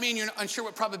you're unlike me and you're unsure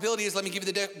what probability is, let me give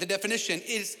you the definition.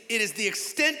 It is the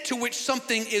extent to which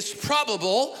something is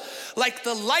probable, like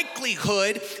the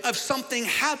likelihood of something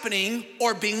happening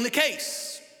or being the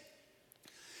case.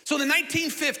 So in the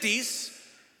 1950s,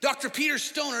 Dr. Peter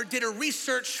Stoner did a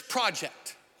research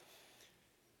project.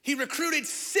 He recruited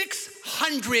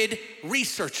 600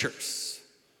 researchers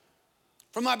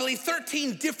from, I believe,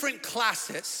 13 different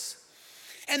classes.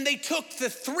 And they took the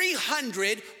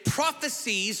 300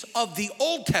 prophecies of the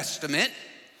Old Testament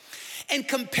and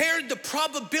compared the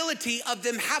probability of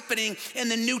them happening in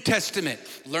the New Testament.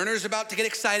 Learners about to get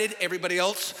excited. Everybody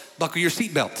else, buckle your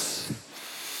seatbelts.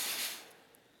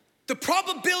 The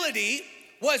probability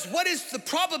was, what is the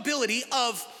probability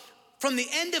of, from the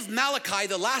end of Malachi,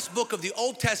 the last book of the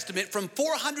Old Testament, from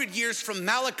 400 years from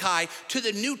Malachi to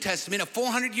the New Testament, a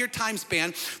 400-year time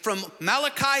span, from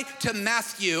Malachi to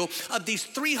Matthew, of these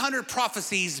 300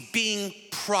 prophecies being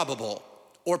probable,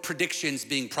 or predictions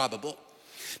being probable.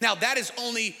 Now, that is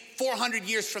only 400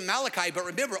 years from Malachi, but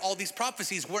remember, all these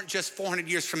prophecies weren't just 400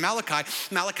 years from Malachi.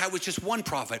 Malachi was just one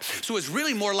prophet. So it's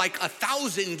really more like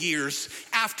 1,000 years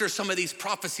after some of these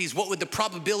prophecies. What would the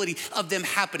probability of them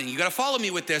happening? You gotta follow me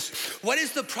with this. What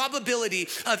is the probability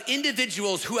of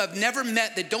individuals who have never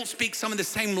met, that don't speak some of the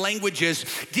same languages,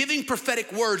 giving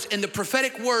prophetic words, and the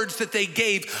prophetic words that they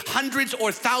gave hundreds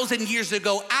or 1,000 years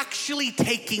ago actually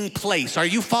taking place? Are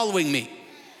you following me?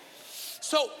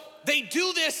 So they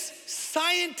do this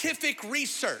scientific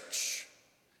research,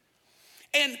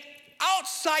 and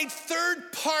outside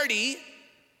third-party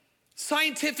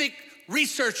scientific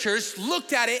researchers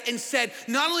looked at it and said,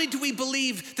 not only do we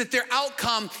believe that their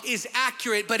outcome is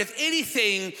accurate, but if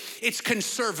anything, it's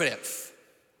conservative.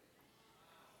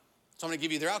 So I'm gonna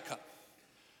give you their outcome.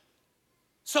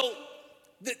 So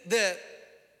the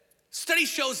study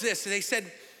shows this, and they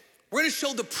said, we're gonna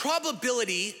show the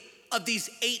probability of these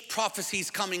 8 prophecies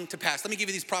coming to pass. Let me give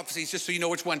you these prophecies just so you know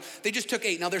which one. They just took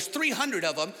 8. Now there's 300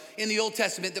 of them in the Old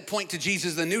Testament that point to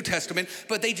Jesus in the New Testament,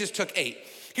 but they just took 8.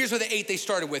 Here's what the 8 they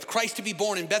started with. Christ to be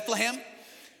born in Bethlehem,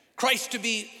 Christ to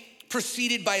be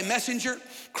preceded by a messenger,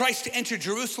 Christ to enter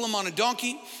Jerusalem on a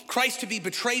donkey, Christ to be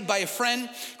betrayed by a friend,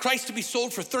 Christ to be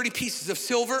sold for 30 pieces of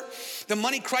silver, the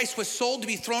money Christ was sold to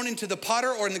be thrown into the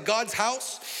potter or in the God's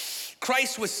house,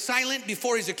 Christ was silent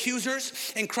before his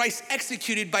accusers, and Christ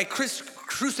executed by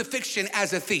crucifixion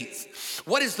as a thief.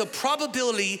 What is the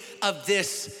probability of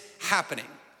this happening?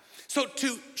 So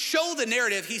to show the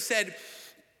narrative, he said,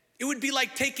 it would be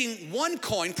like taking one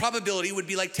coin, probability would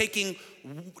be like taking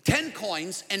 10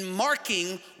 coins and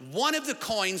marking one of the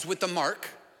coins with the mark,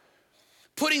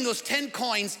 putting those 10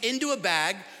 coins into a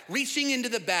bag, reaching into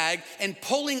the bag and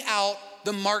pulling out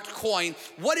the marked coin.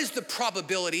 What is the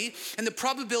probability? And the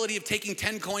probability of taking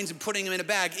 10 coins and putting them in a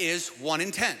bag is 1 in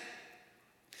 10.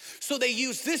 So they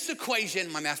use this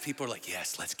equation. My math people are like,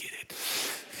 yes, let's get it.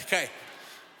 Okay.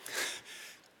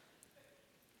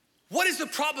 What is the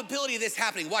probability of this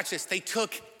happening? Watch this. They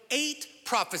took 8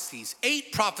 prophecies,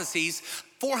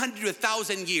 400 to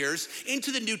 1,000 years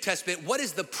into the New Testament. What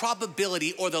is the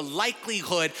probability or the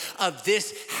likelihood of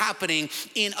this happening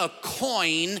in a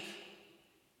coin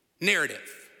narrative?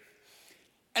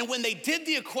 And when they did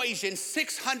the equation,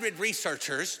 600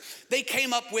 researchers, they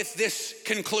came up with this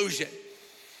conclusion,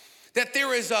 that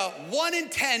there is a 1 in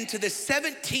 10 to the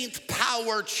 17th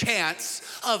power chance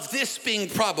of this being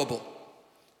probable.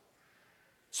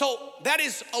 So that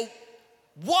is a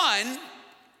 1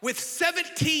 with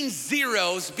 17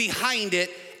 zeros behind it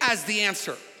as the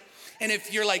answer. And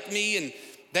if you're like me and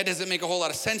that doesn't make a whole lot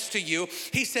of sense to you,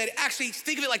 he said, actually,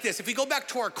 think of it like this. If we go back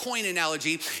to our coin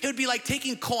analogy, it would be like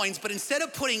taking coins, but instead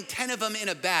of putting 10 of them in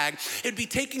a bag, it'd be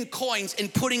taking coins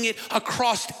and putting it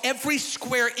across every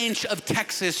square inch of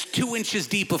Texas, 2 inches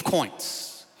deep of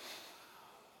coins.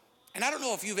 And I don't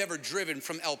know if you've ever driven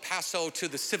from El Paso to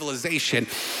the civilization,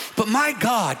 but my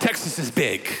God, Texas is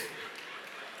big.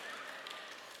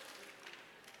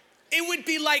 It would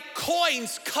be like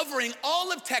coins covering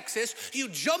all of Texas. You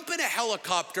jump in a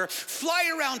helicopter,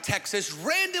 fly around Texas,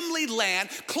 randomly land,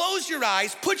 close your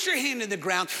eyes, put your hand in the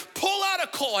ground, pull out a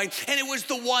coin, and it was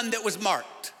the one that was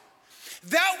marked.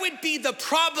 That would be the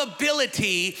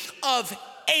probability of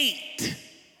 8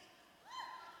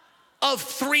 of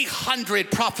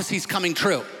 300 prophecies coming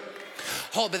true.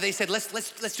 Oh, but they said, let's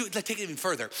take it even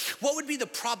further. What would be the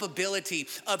probability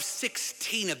of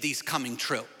 16 of these coming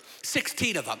true?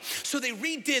 16 of them. So they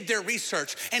redid their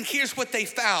research, and here's what they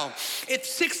found. If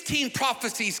 16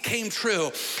 prophecies came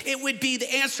true, the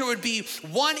answer would be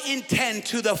 1 in 10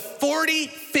 to the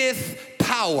 45th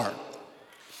power.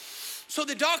 So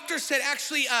the doctor said,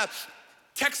 actually,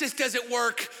 Texas doesn't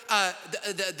work,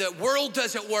 the world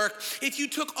doesn't work. If you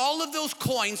took all of those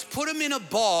coins, put them in a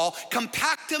ball,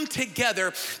 compact them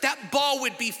together, that ball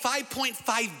would be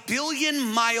 5.5 billion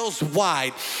miles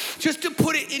wide. Just to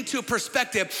put it into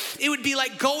perspective, it would be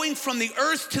like going from the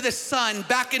earth to the sun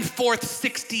back and forth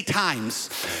 60 times.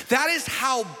 That is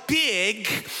how big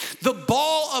the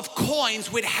ball of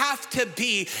coins would have to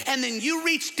be. And then you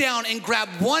reach down and grab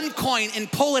one coin and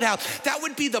pull it out. That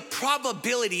would be the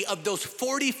probability of those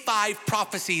 45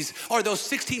 prophecies, or those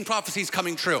 16 prophecies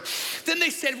coming true. Then they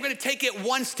said, we're gonna take it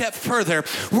one step further.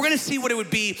 We're gonna see what it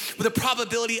would be with a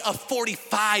probability of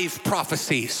 45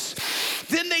 prophecies.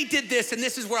 Then they did this, and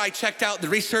this is where I checked out the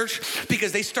research,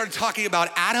 because they started talking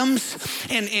about atoms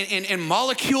and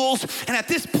molecules. And at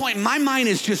this point, my mind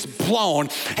is just blown.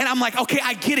 And I'm like, okay,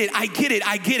 I get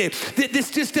it.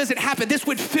 This just doesn't happen. This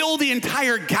would fill the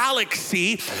entire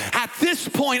galaxy. At this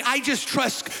point, I just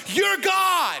trust your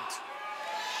God.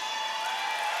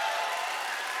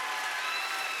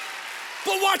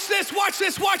 But watch this.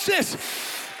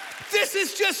 This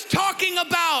is just talking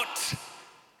about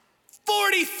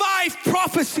 45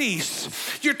 prophecies.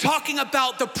 You're talking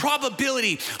about the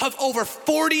probability of over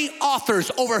 40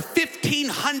 authors, over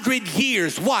 1,500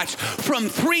 years, watch, from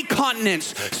 3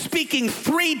 continents, speaking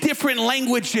 3 different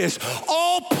languages,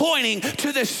 all pointing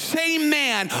to the same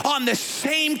man on the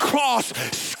same cross,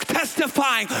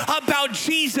 testifying about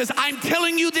Jesus. I'm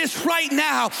telling you this right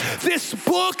now. This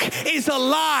book is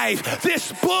alive.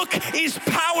 This book is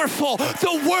powerful.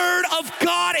 The Word of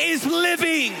God is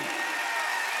living.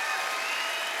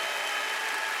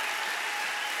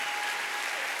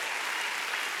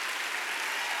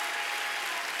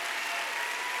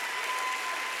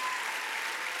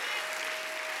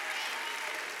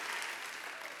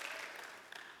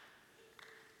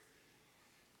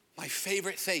 My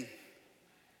favorite thing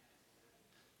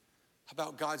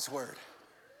about God's word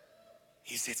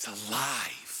is it's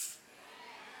alive.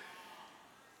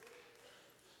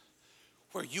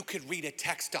 where you could read a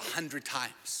text 100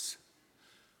 times.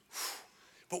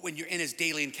 But when you're in his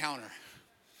daily encounter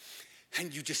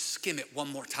and you just skim it one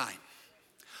more time,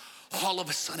 all of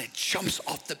a sudden it jumps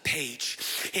off the page.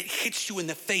 It hits you in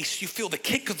the face. You feel the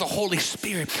kick of the Holy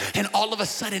Spirit. And all of a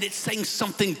sudden it's saying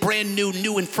something brand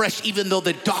new and fresh, even though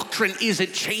the doctrine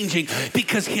isn't changing,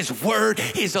 because his word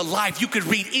is alive. You could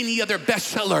read any other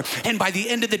bestseller, and by the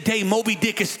end of the day, Moby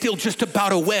Dick is still just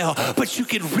about a whale. But you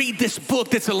could read this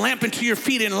book that's a lamp unto your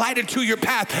feet and light unto your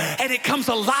path, and it comes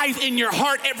alive in your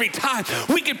heart every time.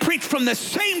 We could preach from the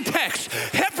same text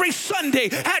every Sunday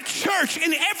at church,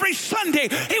 and every Sunday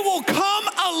it will come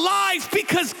alive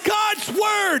because God's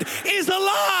word is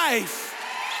alive.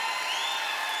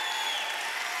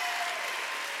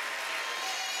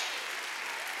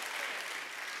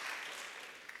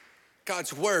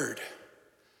 God's word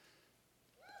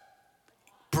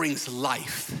brings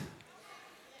life,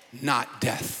 not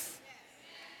death.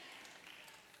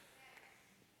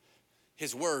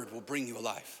 His word will bring you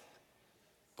alive,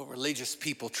 but religious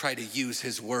people try to use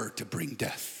his word to bring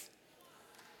death.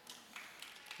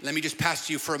 Let me just pass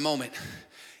to you for a moment.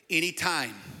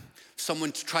 Anytime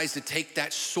someone tries to take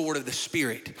that sword of the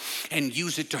Spirit and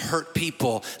use it to hurt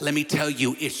people, let me tell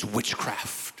you, it's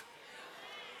witchcraft.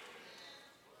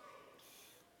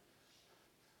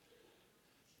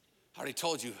 I already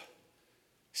told you,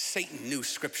 Satan knew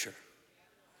Scripture.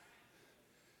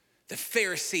 The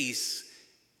Pharisees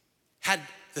had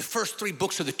the first 3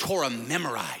 books of the Torah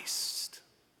memorized.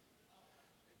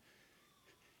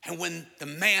 And when the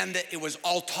man that it was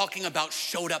all talking about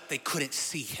showed up, they couldn't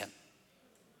see him.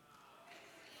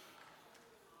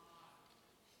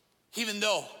 Even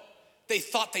though they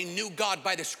thought they knew God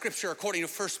by the scripture, according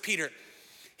to 1 Peter,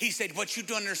 he said, what you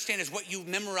don't understand is what you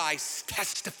memorize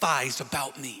testifies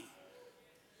about me.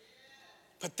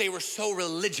 But they were so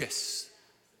religious,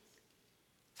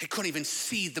 they couldn't even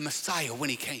see the Messiah when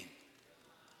he came.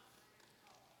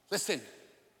 Listen,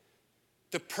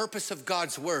 the purpose of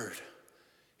God's word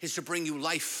is to bring you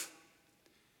life.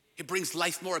 It brings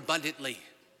life more abundantly.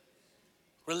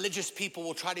 Religious people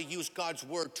will try to use God's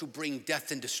word to bring death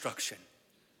and destruction.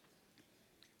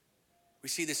 We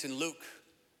see this in Luke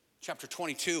chapter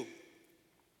 22.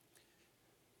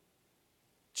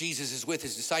 Jesus is with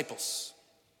his disciples.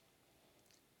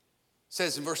 It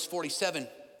says in verse 47,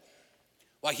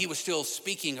 while he was still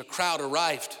speaking, a crowd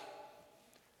arrived,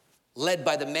 led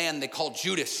by the man they called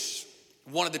Judas,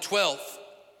 one of the 12.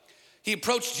 He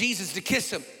approached Jesus to kiss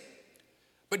him.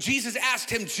 But Jesus asked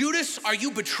him, Judas, are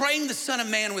you betraying the Son of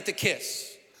Man with a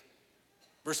kiss?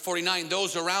 Verse 49,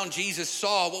 those around Jesus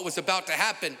saw what was about to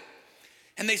happen.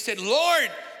 And they said, Lord,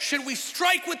 should we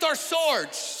strike with our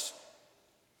swords?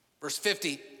 Verse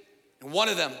 50, and one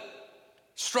of them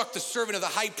struck the servant of the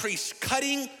high priest,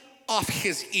 cutting off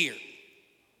his ear.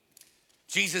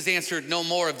 Jesus answered, no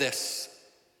more of this.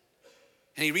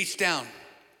 And he reached down,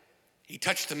 he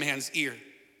touched the man's ear,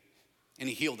 and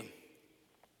he healed him.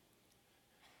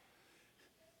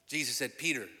 Jesus said,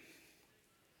 Peter,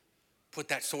 put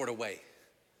that sword away.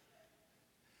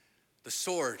 The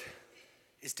sword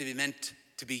is to be meant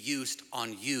to be used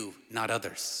on you, not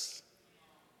others.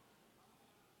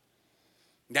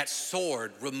 That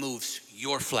sword removes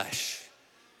your flesh,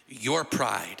 your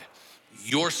pride,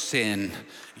 your sin,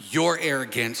 your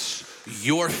arrogance,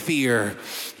 your fear,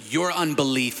 your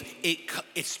unbelief.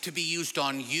 It's to be used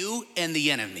on you and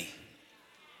the enemy,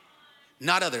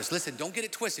 not others. Listen, don't get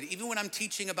it twisted. Even when I'm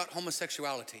teaching about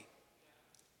homosexuality,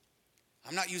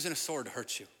 I'm not using a sword to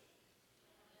hurt you.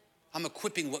 I'm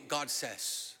equipping what God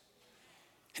says.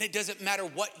 And it doesn't matter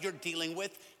what you're dealing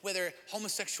with, whether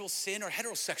homosexual sin or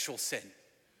heterosexual sin.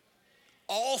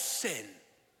 All sin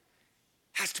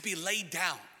has to be laid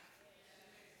down.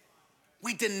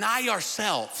 We deny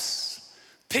ourselves,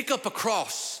 pick up a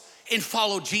cross, and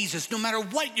follow Jesus no matter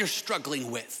what you're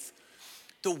struggling with.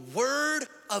 The word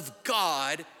of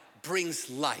God brings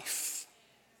life,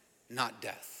 not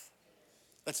death.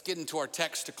 Let's get into our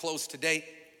text to close today.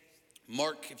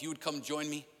 Mark, if you would come join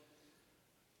me.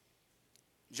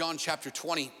 John chapter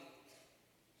 20.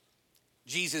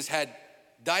 Jesus had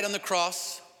died on the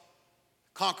cross,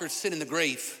 conquered sin in the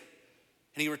grave,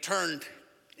 and he returned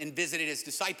and visited his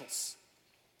disciples.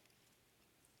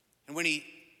 And when he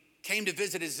came to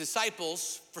visit his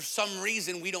disciples, for some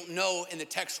reason, we don't know in the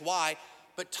text why,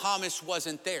 but Thomas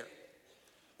wasn't there.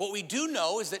 What we do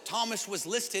know is that Thomas was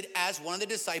listed as one of the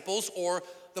disciples or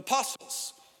the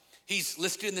apostles. He's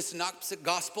listed in the Synoptic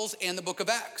Gospels and the book of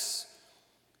Acts.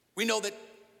 We know that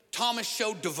Thomas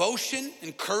showed devotion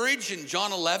and courage in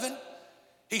John 11.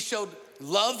 He showed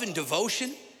love and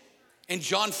devotion in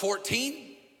John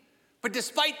 14. But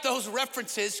despite those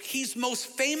references, he's most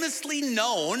famously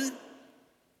known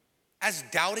as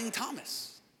Doubting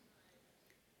Thomas.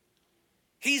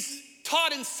 He's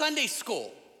taught in Sunday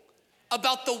school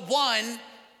about the one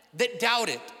that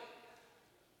doubted.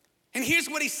 And here's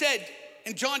what he said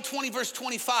in John 20, verse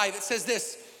 25. It says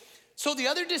this: so the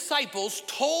other disciples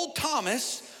told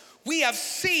Thomas, "We have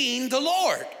seen the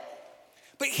Lord."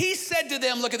 But he said to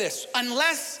them, look at this,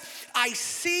 "Unless I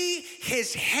see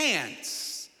his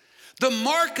hands, the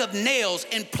mark of nails,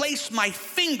 and place my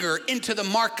finger into the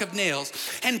mark of nails,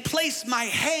 and place my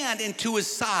hand into his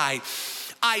side,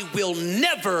 I will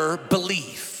never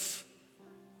believe."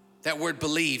 That word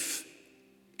believe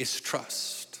is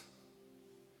trust.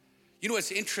 You know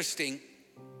what's interesting?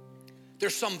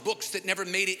 There's some books that never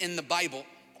made it in the Bible.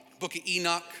 Book of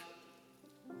Enoch.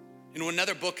 You know,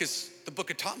 another book is the book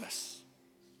of Thomas,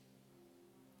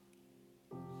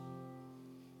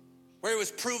 where it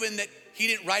was proven that he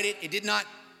didn't write it. It did not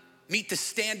meet the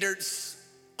standards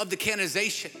of the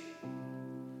canonization.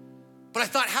 But I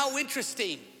thought, how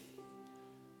interesting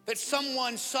that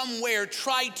someone somewhere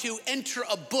tried to enter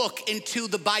a book into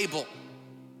the Bible.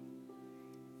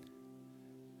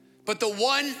 But the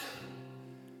one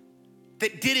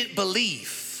that didn't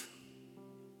believe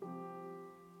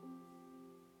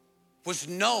was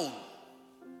known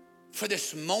for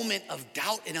this moment of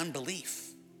doubt and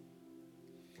unbelief.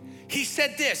 He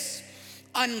said this: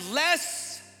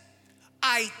 "Unless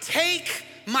I take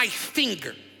my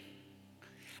finger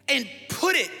and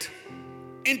put it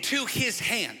into his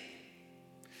hand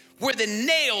where the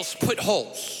nails put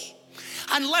holes,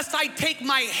 unless I take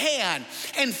my hand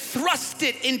and thrust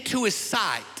it into his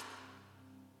side."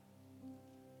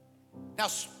 Now,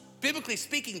 biblically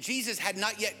speaking, Jesus had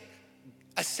not yet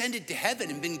ascended to heaven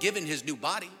and been given his new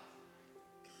body.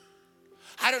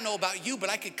 I don't know about you, but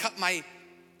I could cut my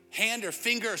hand or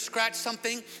finger or scratch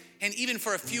something, and even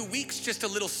for a few weeks, just a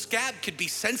little scab could be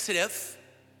sensitive.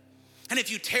 And if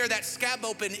you tear that scab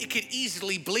open, it could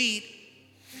easily bleed.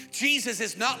 Jesus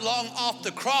is not long off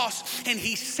the cross, and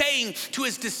he's saying to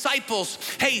his disciples,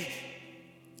 "Hey,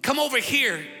 come over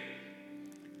here."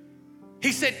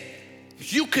 He said,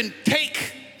 "You can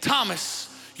take, Thomas,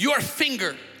 your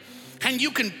finger, and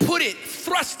you can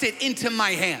thrust it into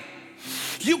my hand.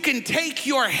 You can take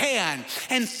your hand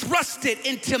and thrust it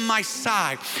into my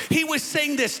side." He was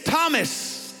saying this: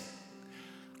 "Thomas,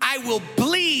 I will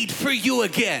bleed for you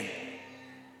again."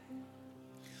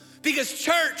 Because,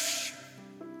 church,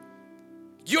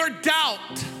 your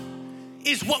doubt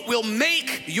is what will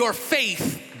make your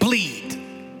faith bleed.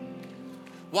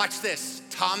 Watch this.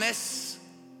 Thomas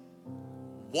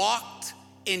walked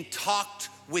and talked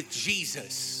with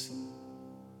Jesus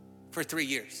for 3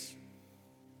 years.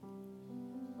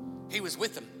 He was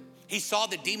with him. He saw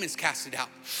the demons casted out.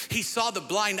 He saw the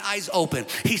blind eyes open.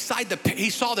 He saw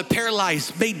the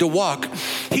paralyzed made to walk.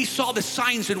 He saw the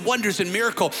signs and wonders and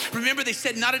miracle. Remember, they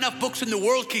said not enough books in the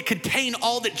world could contain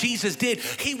all that Jesus did.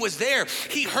 He was there.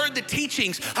 He heard the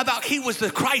teachings about he was the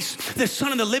Christ, the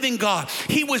Son of the living God.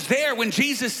 He was there when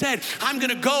Jesus said, "I'm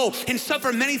gonna go and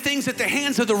suffer many things at the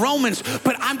hands of the Romans,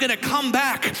 but I'm gonna come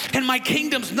back and my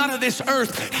kingdom's none of this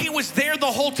earth." He was there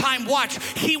the whole time. Watch,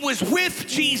 he was with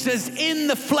Jesus in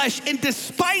the flesh. And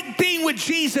despite being with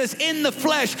Jesus in the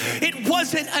flesh, it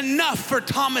wasn't enough for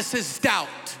Thomas's doubt.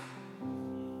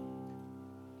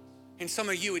 And some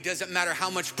of you, it doesn't matter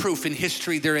how much proof in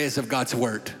history there is of God's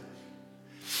word.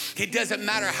 It doesn't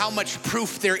matter how much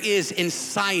proof there is in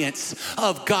science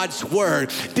of God's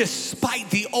word. Despite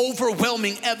the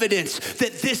overwhelming evidence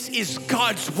that this is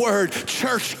God's word,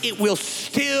 church, it will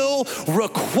still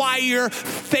require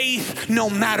faith no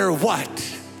matter what.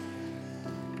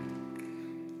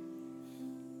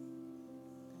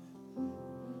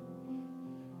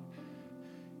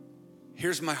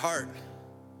 Here's my heart.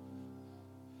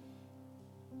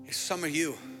 Is some of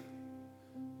you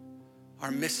are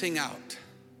missing out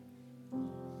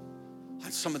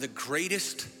on some of the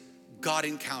greatest God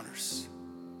encounters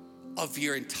of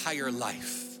your entire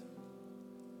life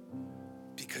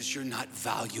because you're not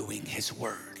valuing his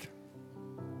word.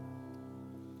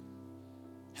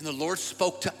 And the Lord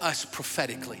spoke to us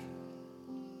prophetically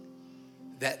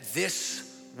that this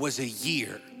was a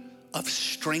year of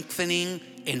strengthening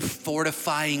and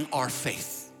fortifying our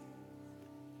faith,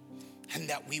 and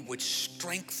that we would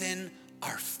strengthen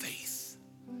our faith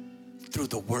through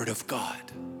the word of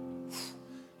God.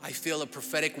 I feel a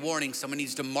prophetic warning. Someone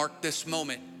needs to mark this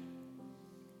moment.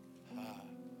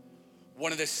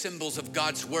 One of the symbols of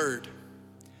God's word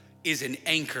is an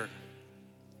anchor.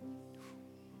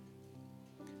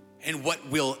 And what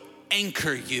will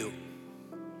anchor you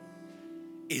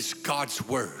is God's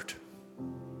word.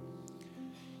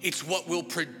 It's what will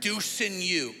produce in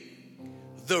you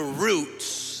the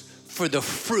roots for the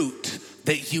fruit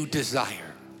that you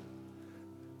desire.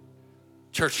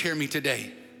 Church, hear me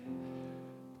today.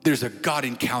 There's a God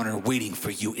encounter waiting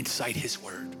for you inside His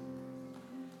Word.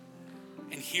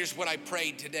 And here's what I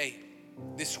prayed today,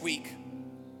 this week.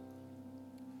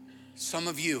 Some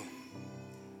of you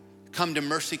come to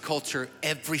Mercy Culture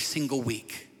every single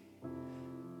week,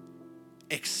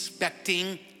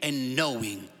 expecting and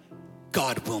knowing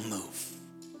God will move.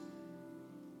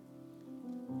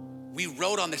 We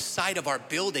wrote on the side of our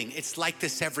building, it's like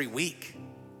this every week,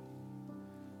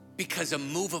 because a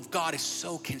move of God is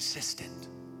so consistent.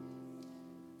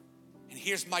 And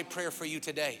here's my prayer for you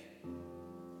today,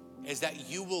 is that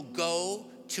you will go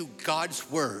to God's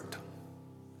Word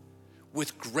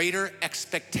with greater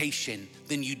expectation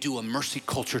than you do a Mercy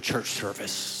Culture church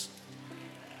service.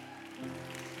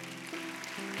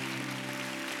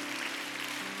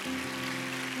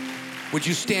 Would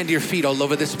you stand to your feet all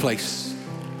over this place?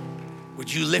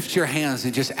 Would you lift your hands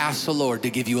and just ask the Lord to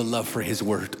give you a love for His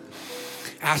Word?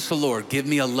 Ask the Lord, give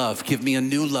me a love, give me a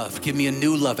new love, give me a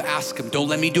new love. Ask Him, don't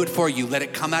let me do it for you. Let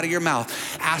it come out of your mouth.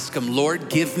 Ask Him, Lord,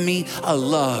 give me a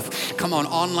love. Come on,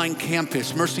 online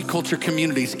campus, Mercy Culture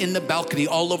communities, in the balcony,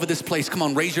 all over this place. Come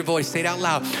on, raise your voice, say it out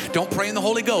loud. Don't pray in the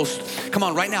Holy Ghost. Come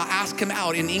on, right now, ask Him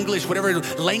out in English, whatever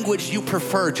language you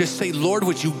prefer. Just say, Lord,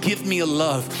 would you give me a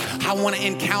love? I want to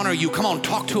encounter you. Come on,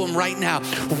 talk to Him right now.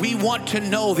 We want to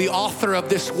know the author of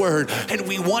this word, and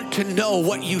we want to know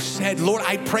what you said. Lord,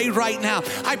 I pray right now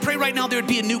there would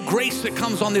be a new grace that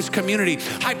comes on this community.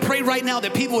 I pray right now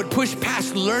that people would push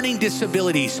past learning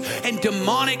disabilities and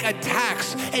demonic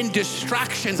attacks and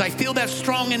distractions. I feel that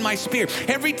strong in my spirit.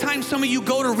 Every time some of you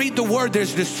go to read the word,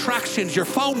 there's distractions. Your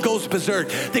phone goes berserk.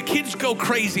 The kids go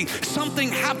crazy. Something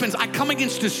happens. I come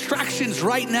against distractions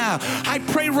right now. I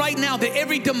pray right now that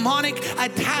every demonic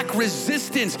attack,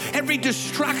 resistance, every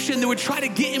distraction that would try to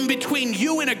get in between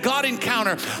you and a God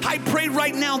encounter, I pray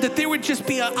right now that there would just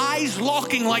be eyes locking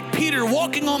like Peter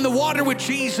walking on the water with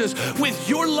Jesus, with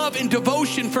your love and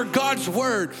devotion for God's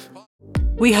Word.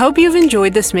 We hope you've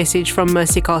enjoyed this message from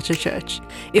Mercy Culture Church.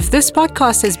 If this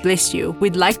podcast has blessed you,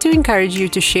 we'd like to encourage you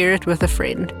to share it with a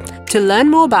friend. To learn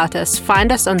more about us,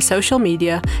 find us on social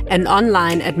media and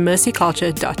online at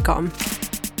mercyculture.com.